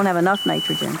 We don't have enough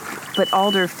nitrogen. But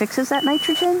alder fixes that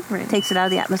nitrogen, takes it out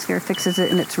of the atmosphere, fixes it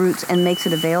in its roots, and makes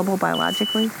it available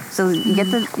biologically. So you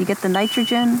get the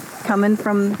nitrogen coming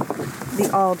from the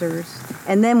alders,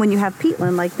 and then when you have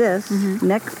peatland like this,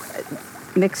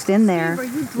 mixed in there,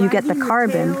 you get the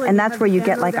carbon, and that's where you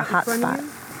get like a hot spot.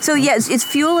 So it's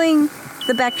fueling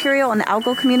the bacterial and the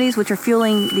algal communities, which are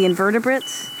fueling the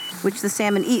invertebrates, which the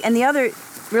salmon eat. And the other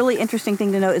really interesting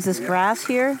thing to note is this grass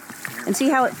here. And see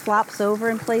how it flops over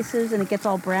in places and it gets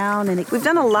all brown. And we've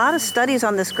done a lot of studies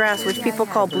on this grass, which people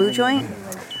call blue joint.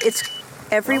 It's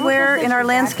everywhere in our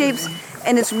landscapes,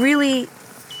 and it's really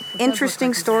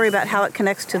interesting story about how it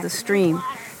connects to the stream.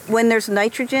 When there's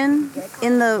nitrogen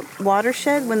in the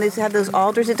watershed, when they have those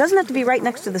alders, it doesn't have to be right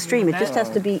next to the stream. It just has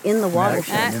to be in the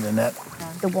watershed.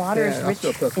 The water is rich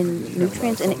in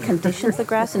nutrients, and it conditions the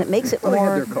grass, and it makes it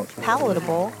more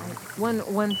palatable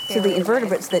to the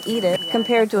invertebrates that eat it,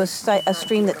 compared to a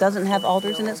stream that doesn't have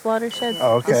alders in its watershed.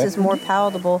 This is more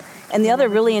palatable. And the other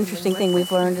really interesting thing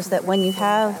we've learned is that when you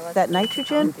have that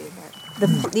nitrogen,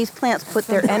 these plants put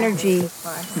their energy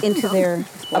into their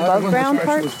above ground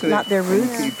parts, not their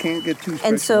roots.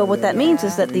 And so what that means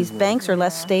is that these banks are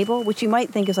less stable, which you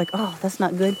might think is like, oh, that's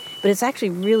not good. But it's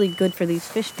actually really good for these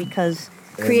fish because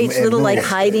it creates little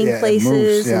hiding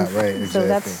places. Exactly. So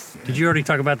that's. Did you already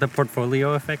talk about the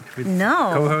portfolio effect with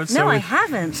No. cohos? No, I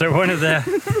haven't. So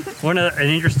an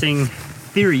interesting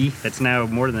theory that's now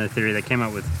more than a theory that came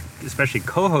out with especially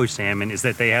coho salmon is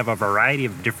that they have a variety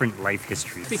of different life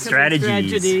history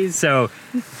strategies. So,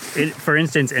 for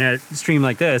instance, in a stream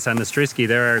like this on the Strisky,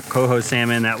 there are coho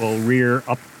salmon that will rear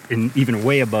up in even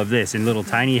way above this in little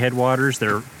tiny headwaters.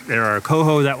 There are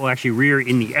coho that will actually rear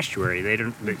in the estuary. They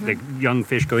don't. The young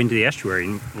fish go into the estuary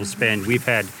and we've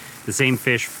had the same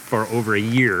fish for over a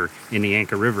year in the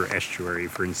Anka River estuary,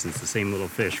 for instance, the same little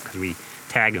fish, because we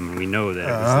tag them and we know that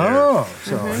it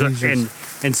was there.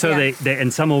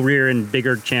 And some will rear in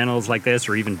bigger channels like this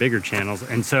or even bigger channels.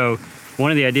 And so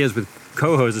one of the ideas with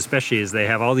cohos especially is they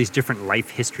have all these different life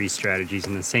history strategies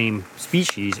in the same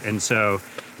species. And so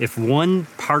if one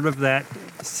part of that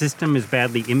system is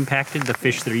badly impacted, the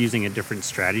fish that are using a different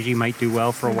strategy might do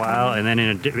well for a while, and then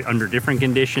under different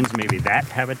conditions, maybe that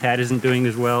habitat isn't doing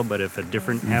as well, but if a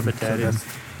different habitat is,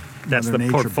 that's the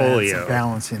portfolio.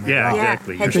 Balancing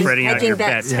exactly. You're spreading out your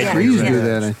bets. Trees do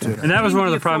that, too. And that was one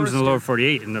of the problems in the lower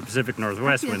 48 in the Pacific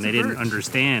Northwest when they didn't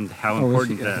understand how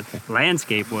important the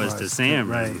landscape was to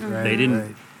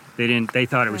salmon. They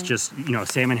thought it was just,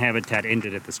 salmon habitat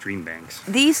ended at the stream banks.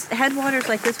 These headwaters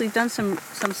like this, we've done some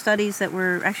studies that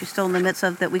we're actually still in the midst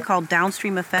of that we call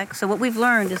downstream effects. So what we've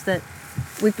learned is that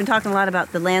we've been talking a lot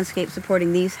about the landscape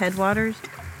supporting these headwaters,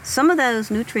 some of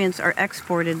those nutrients are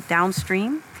exported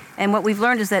downstream. And what we've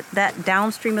learned is that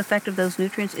downstream effect of those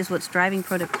nutrients is what's driving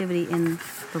productivity in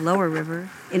the lower river,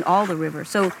 in all the rivers.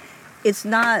 So it's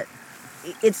not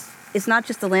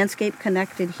just the landscape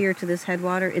connected here to this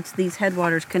headwater, it's these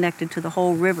headwaters connected to the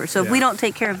whole river. So if we don't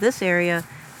take care of this area,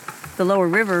 the lower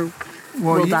river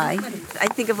will die. I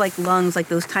think of like lungs, like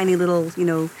those tiny little,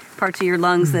 parts of your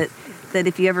lungs that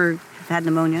if you ever had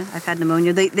pneumonia, I've had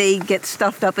pneumonia, they get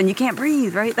stuffed up and you can't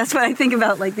breathe, right? That's what I think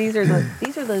about. Like these are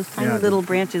those tiny little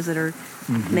branches that are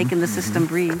making the system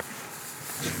breathe.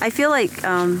 I feel like,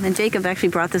 and Jacob actually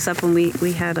brought this up when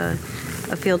we had a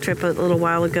field trip a little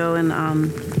while ago, and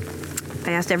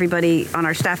I asked everybody on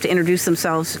our staff to introduce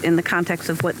themselves in the context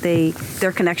of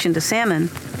their connection to salmon.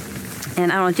 And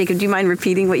I don't know, Jacob, do you mind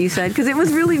repeating what you said? Because it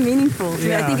was really meaningful.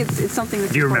 Yeah. I think it's something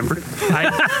that's Do you remember?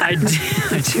 I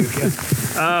do,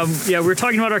 yeah. We're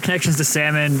talking about our connections to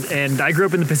salmon, and I grew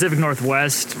up in the Pacific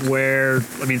Northwest where,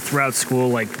 throughout school,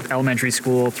 like elementary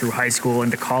school through high school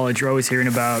into college, you're always hearing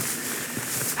about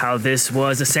how this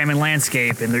was a salmon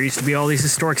landscape, and there used to be all these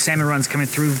historic salmon runs coming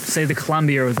through, say, the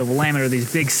Columbia or the Willamette, or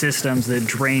these big systems that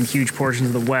drain huge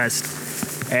portions of the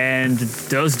West, and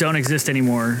those don't exist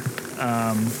anymore.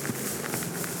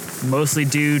 Mostly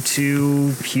due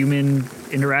to human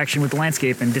interaction with the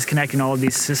landscape and disconnecting all of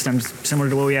these systems similar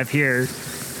to what we have here.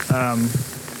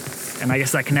 And I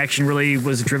guess that connection really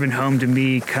was driven home to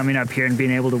me coming up here and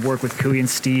being able to work with Cooey and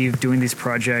Steve doing these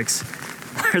projects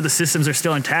where the systems are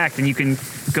still intact, and you can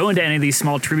go into any of these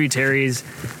small tributaries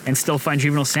and still find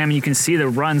juvenile salmon. You can see the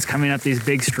runs coming up these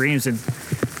big streams and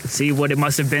see what it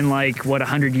must have been like,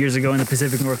 100 years ago in the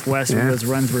Pacific Northwest when those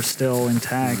runs were still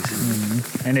intact.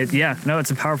 And it's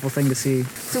a powerful thing to see.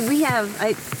 So we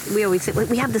always say,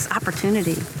 we have this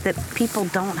opportunity that people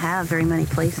don't have very many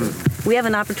places. We have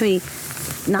an opportunity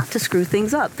not to screw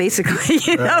things up, basically,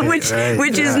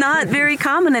 which is not very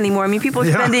common anymore. People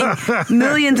are spending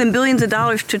millions and billions of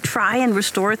dollars to try and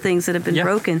restore things that have been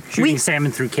broken. Shooting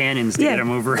salmon through cannons to get them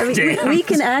over. We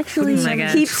can actually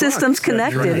keep systems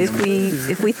connected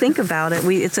if we think about it.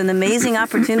 It's an amazing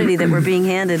opportunity that we're being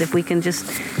handed if we can just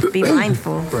be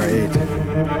mindful. Right.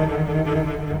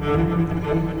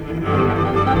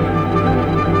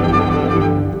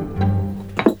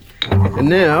 And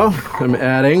now I'm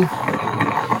adding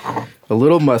a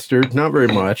little mustard, not very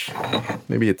much,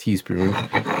 maybe a teaspoon.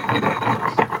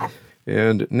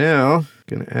 And now I'm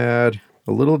going to add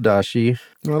a little dashi,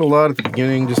 not a lot at the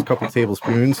beginning, just a couple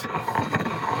tablespoons.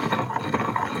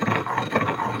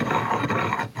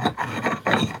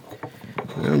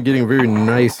 And I'm getting a very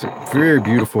nice, very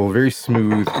beautiful, very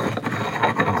smooth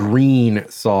green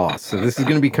sauce. So this is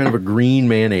going to be kind of a green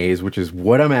mayonnaise, which is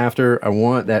what I'm after. I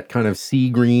want that kind of sea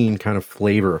green kind of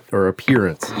flavor or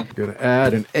appearance. I'm going to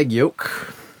add an egg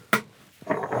yolk.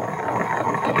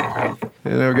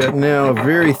 And I've got now a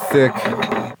very thick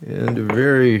and a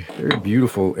very, very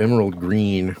beautiful emerald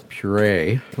green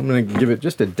puree. I'm going to give it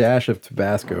just a dash of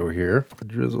Tabasco here.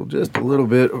 Drizzle just a little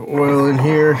bit of oil in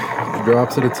here,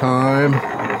 drops at a time.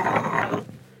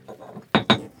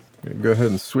 Go ahead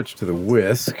and switch to the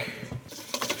whisk.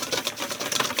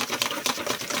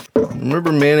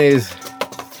 Remember, mayonnaise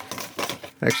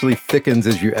actually thickens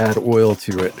as you add oil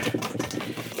to it.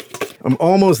 I'm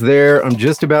almost there. I'm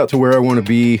just about to where I want to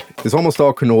be. It's almost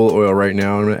all canola oil right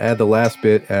now. I'm going to add the last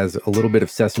bit as a little bit of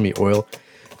sesame oil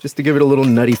just to give it a little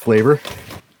nutty flavor.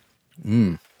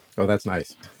 Oh, that's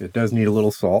nice. It does need a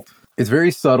little salt. It's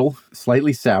very subtle,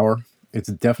 slightly sour. It's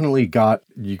definitely got,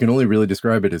 you can only really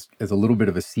describe it as a little bit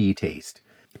of a sea taste.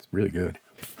 It's really good.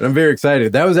 But I'm very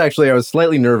excited. That was actually, I was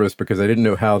slightly nervous because I didn't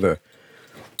know how the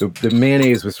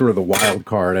mayonnaise was sort of the wild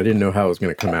card. I didn't know how it was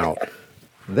going to come out.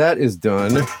 That is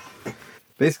done.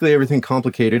 Basically everything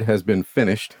complicated has been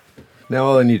finished. Now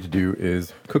all I need to do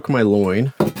is cook my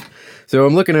loin. So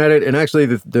I'm looking at it, and actually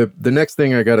the next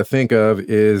thing I got to think of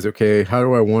is, okay, how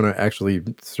do I want to actually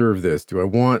serve this? Do I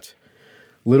want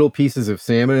little pieces of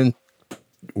salmon,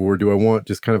 or do I want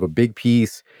just kind of a big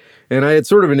piece? And I had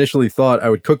sort of initially thought I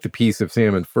would cook the piece of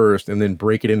salmon first and then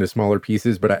break it into smaller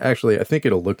pieces, but I think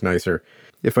it'll look nicer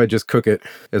if I just cook it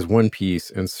as one piece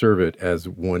and serve it as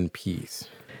one piece.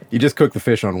 You just cook the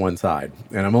fish on one side,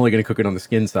 and I'm only going to cook it on the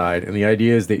skin side. And the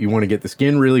idea is that you want to get the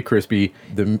skin really crispy.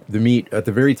 The meat at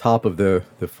the very top of the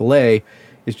fillet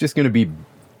is just going to be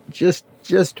just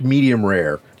medium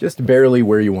rare, just barely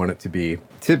where you want it to be.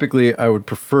 Typically, I would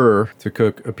prefer to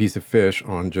cook a piece of fish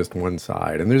on just one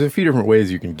side. And there's a few different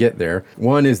ways you can get there.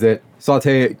 One is that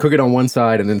cook it on one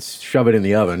side and then shove it in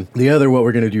the oven. The other, what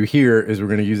we're going to do here is we're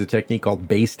going to use a technique called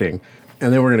basting.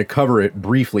 And then we're going to cover it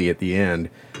briefly at the end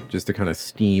just to kind of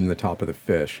steam the top of the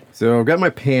fish. So I've got my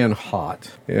pan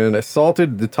hot, and I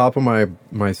salted the top of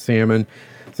my salmon.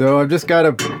 So I've just got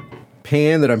a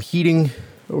pan that I'm heating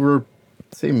over,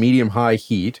 say, medium-high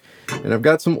heat, and I've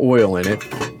got some oil in it,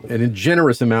 and a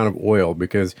generous amount of oil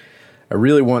because I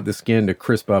really want the skin to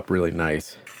crisp up really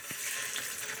nice.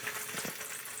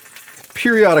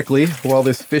 Periodically, while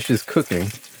this fish is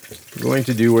cooking, I'm going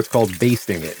to do what's called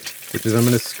basting it, which is I'm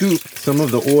going to scoop some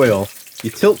of the oil. You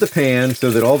tilt the pan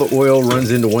so that all the oil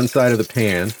runs into one side of the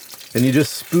pan, and you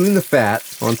just spoon the fat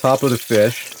on top of the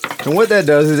fish. And what that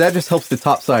does is that just helps the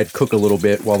top side cook a little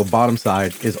bit while the bottom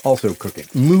side is also cooking.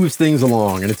 Moves things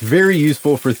along, and it's very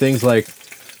useful for things like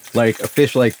a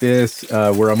fish like this,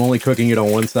 where I'm only cooking it on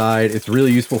one side. It's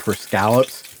really useful for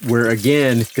scallops, where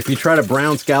again, if you try to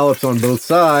brown scallops on both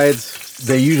sides,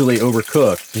 they usually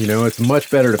overcook. You know, it's much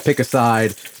better to pick a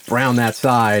side, brown that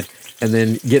side, and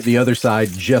then get the other side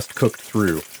just cooked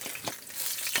through.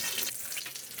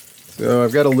 So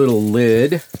I've got a little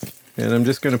lid, and I'm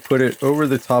just going to put it over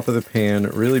the top of the pan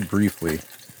really briefly.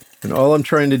 And all I'm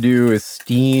trying to do is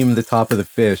steam the top of the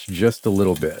fish just a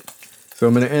little bit. So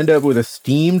I'm going to end up with a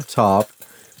steamed top,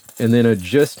 and then a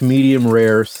just medium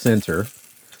rare center.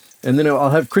 And then I'll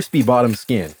have crispy bottom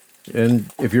skin.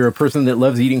 And if you're a person that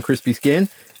loves eating crispy skin,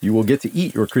 you will get to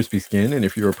eat your crispy skin. And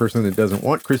if you're a person that doesn't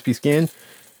want crispy skin,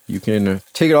 you can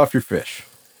take it off your fish.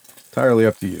 Entirely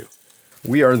up to you.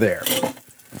 We are there.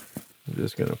 I'm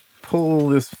just going to pull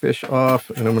this fish off,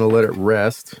 and I'm going to let it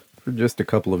rest for just a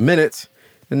couple of minutes.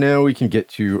 And now we can get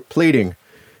to plating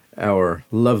our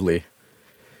lovely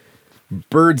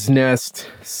bird's nest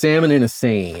salmon in a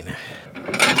seine.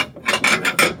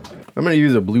 I'm going to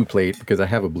use a blue plate because I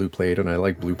have a blue plate and I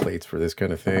like blue plates for this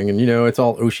kind of thing. And, you know, it's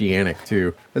all oceanic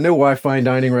too. I know why fine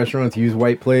dining restaurants use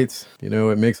white plates. You know,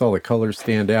 it makes all the colors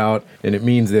stand out, and it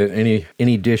means that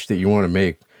any dish that you want to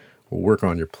make will work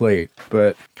on your plate.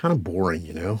 But kind of boring,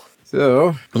 you know.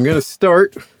 So I'm going to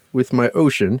start with my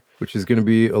ocean, which is going to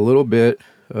be a little bit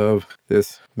of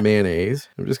this mayonnaise.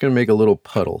 I'm just going to make a little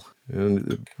puddle.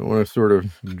 And I want to sort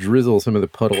of drizzle some of the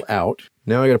puddle out.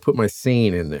 Now I got to put my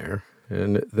seine in there.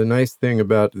 And the nice thing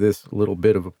about this little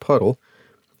bit of a puddle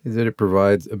is that it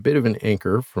provides a bit of an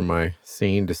anchor for my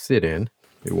seine to sit in.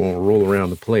 It won't roll around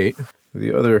the plate.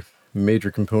 The other major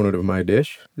component of my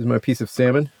dish is my piece of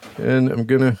salmon. And I'm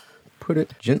going to put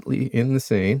it gently in the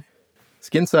seine,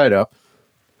 skin side up.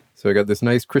 So I got this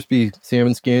nice crispy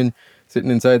salmon skin sitting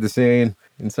inside the seine,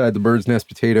 inside the bird's nest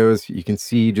potatoes. You can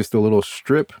see just a little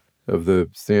strip of the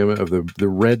salmon, of the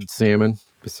red salmon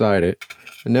beside it.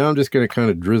 And now I'm just going to kind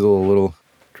of drizzle a little,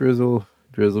 drizzle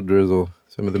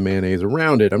some of the mayonnaise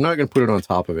around it. I'm not going to put it on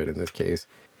top of it in this case.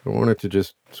 I want it to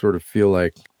just sort of feel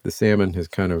like the salmon is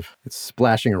it's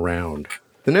splashing around.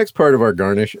 The next part of our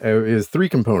garnish is 3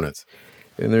 components.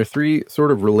 And they're 3 sort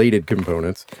of related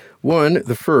components. One,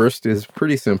 the first, is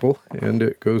pretty simple, and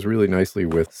it goes really nicely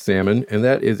with salmon, and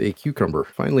that is a cucumber,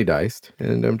 finely diced.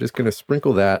 And I'm just going to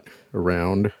sprinkle that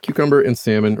around. Cucumber and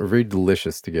salmon are very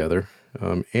delicious together.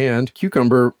 And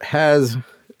cucumber has,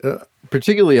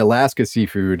 particularly Alaska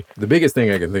seafood, the biggest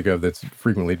thing I can think of that's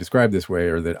frequently described this way,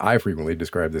 or that I frequently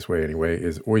describe this way anyway,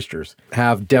 is oysters.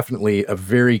 Have definitely a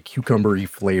very cucumbery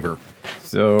flavor.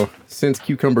 So since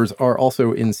cucumbers are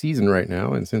also in season right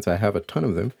now, and since I have a ton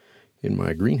of them in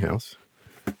my greenhouse,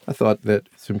 I thought that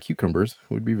some cucumbers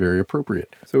would be very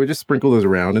appropriate. So we just sprinkle those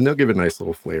around, and they'll give a nice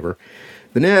little flavor.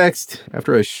 The next,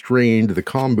 after I strained the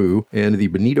kombu and the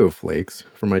bonito flakes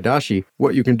from my dashi,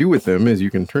 what you can do with them is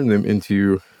you can turn them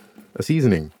into a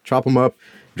seasoning. Chop them up,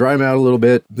 dry them out a little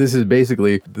bit. This is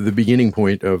basically the beginning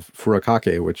point of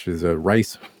furikake, which is a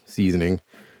rice seasoning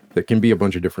that can be a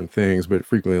bunch of different things, but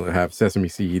frequently will have sesame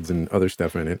seeds and other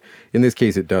stuff in it. In this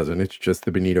case, it doesn't. It's just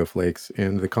the bonito flakes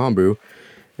and the kombu.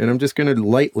 And I'm just going to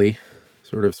lightly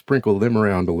sort of sprinkle them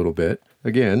around a little bit,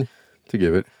 again, to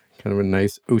give it kind of a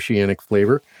nice oceanic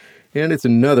flavor. And it's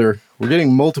we're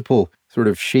getting multiple sort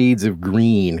of shades of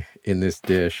green in this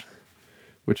dish,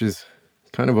 which is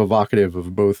kind of evocative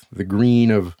of both the green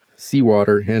of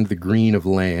seawater and the green of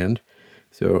land.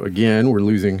 So again, we're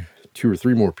losing 2 or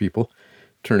 3 more people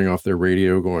turning off their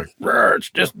radio going, "It's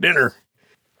just dinner."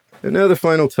 And now the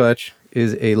final touch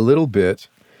is a little bit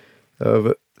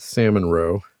of salmon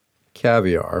roe,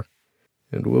 caviar,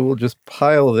 and we will just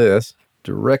pile this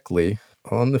directly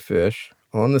on the fish,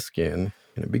 on the skin,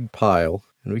 in a big pile,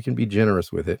 and we can be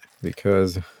generous with it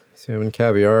because salmon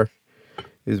caviar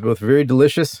is both very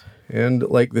delicious and,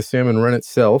 like the salmon run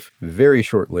itself, very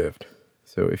short-lived.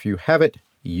 So if you have it,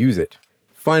 use it.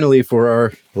 Finally, for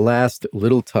our last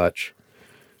little touch,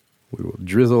 we will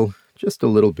drizzle just a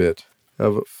little bit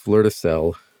of fleur de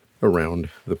sel around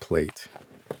the plate.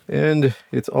 And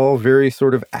it's all very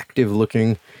sort of active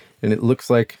looking, and it looks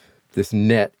like this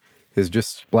net has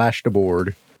just splashed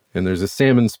aboard, and there's a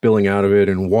salmon spilling out of it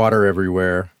and water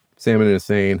everywhere. Salmon is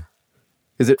saying,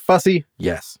 "Is it fussy?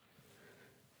 Yes.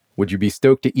 Would you be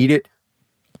stoked to eat it?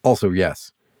 Also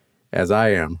yes, as I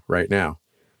am right now.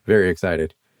 Very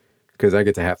excited, because I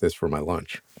get to have this for my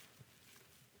lunch."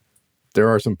 There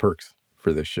are some perks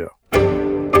for this show.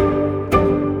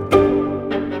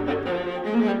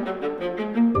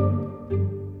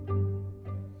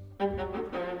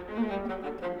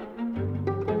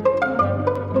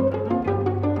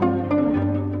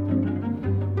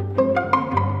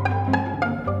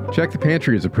 Check the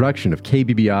Pantry is a production of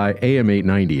KBBI AM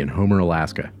 890 in Homer,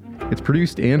 Alaska. It's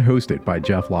produced and hosted by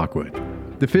Jeff Lockwood.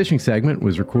 The fishing segment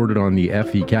was recorded on the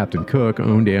FE Captain Cook,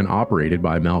 owned and operated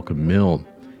by Malcolm Milne.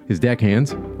 His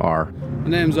deckhands are... My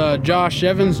name's Josh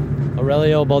Evans.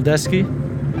 Aurelio Baldeschi.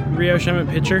 Rio Shemet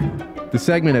Pitcher. The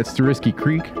segment at Storiski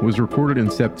Creek was recorded in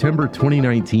September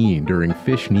 2019 during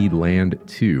Fish Need Land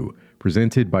 2,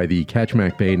 presented by the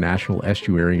Kachemak Bay National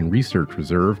Estuarine Research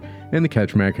Reserve and the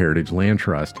Kachemak Heritage Land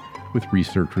Trust, with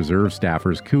Research Reserve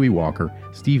staffers Cooey Walker,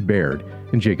 Steve Baird,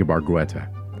 and Jacob Argueta.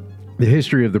 The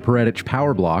history of the Peretich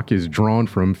Power Block is drawn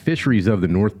from Fisheries of the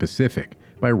North Pacific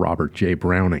by Robert J.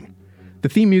 Browning. The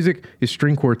theme music is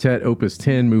String Quartet Opus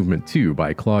 10 Movement 2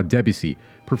 by Claude Debussy,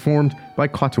 performed by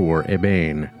Quatuor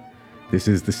Ebain. This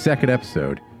is the second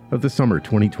episode of the summer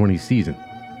 2020 season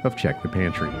of Check the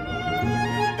Pantry.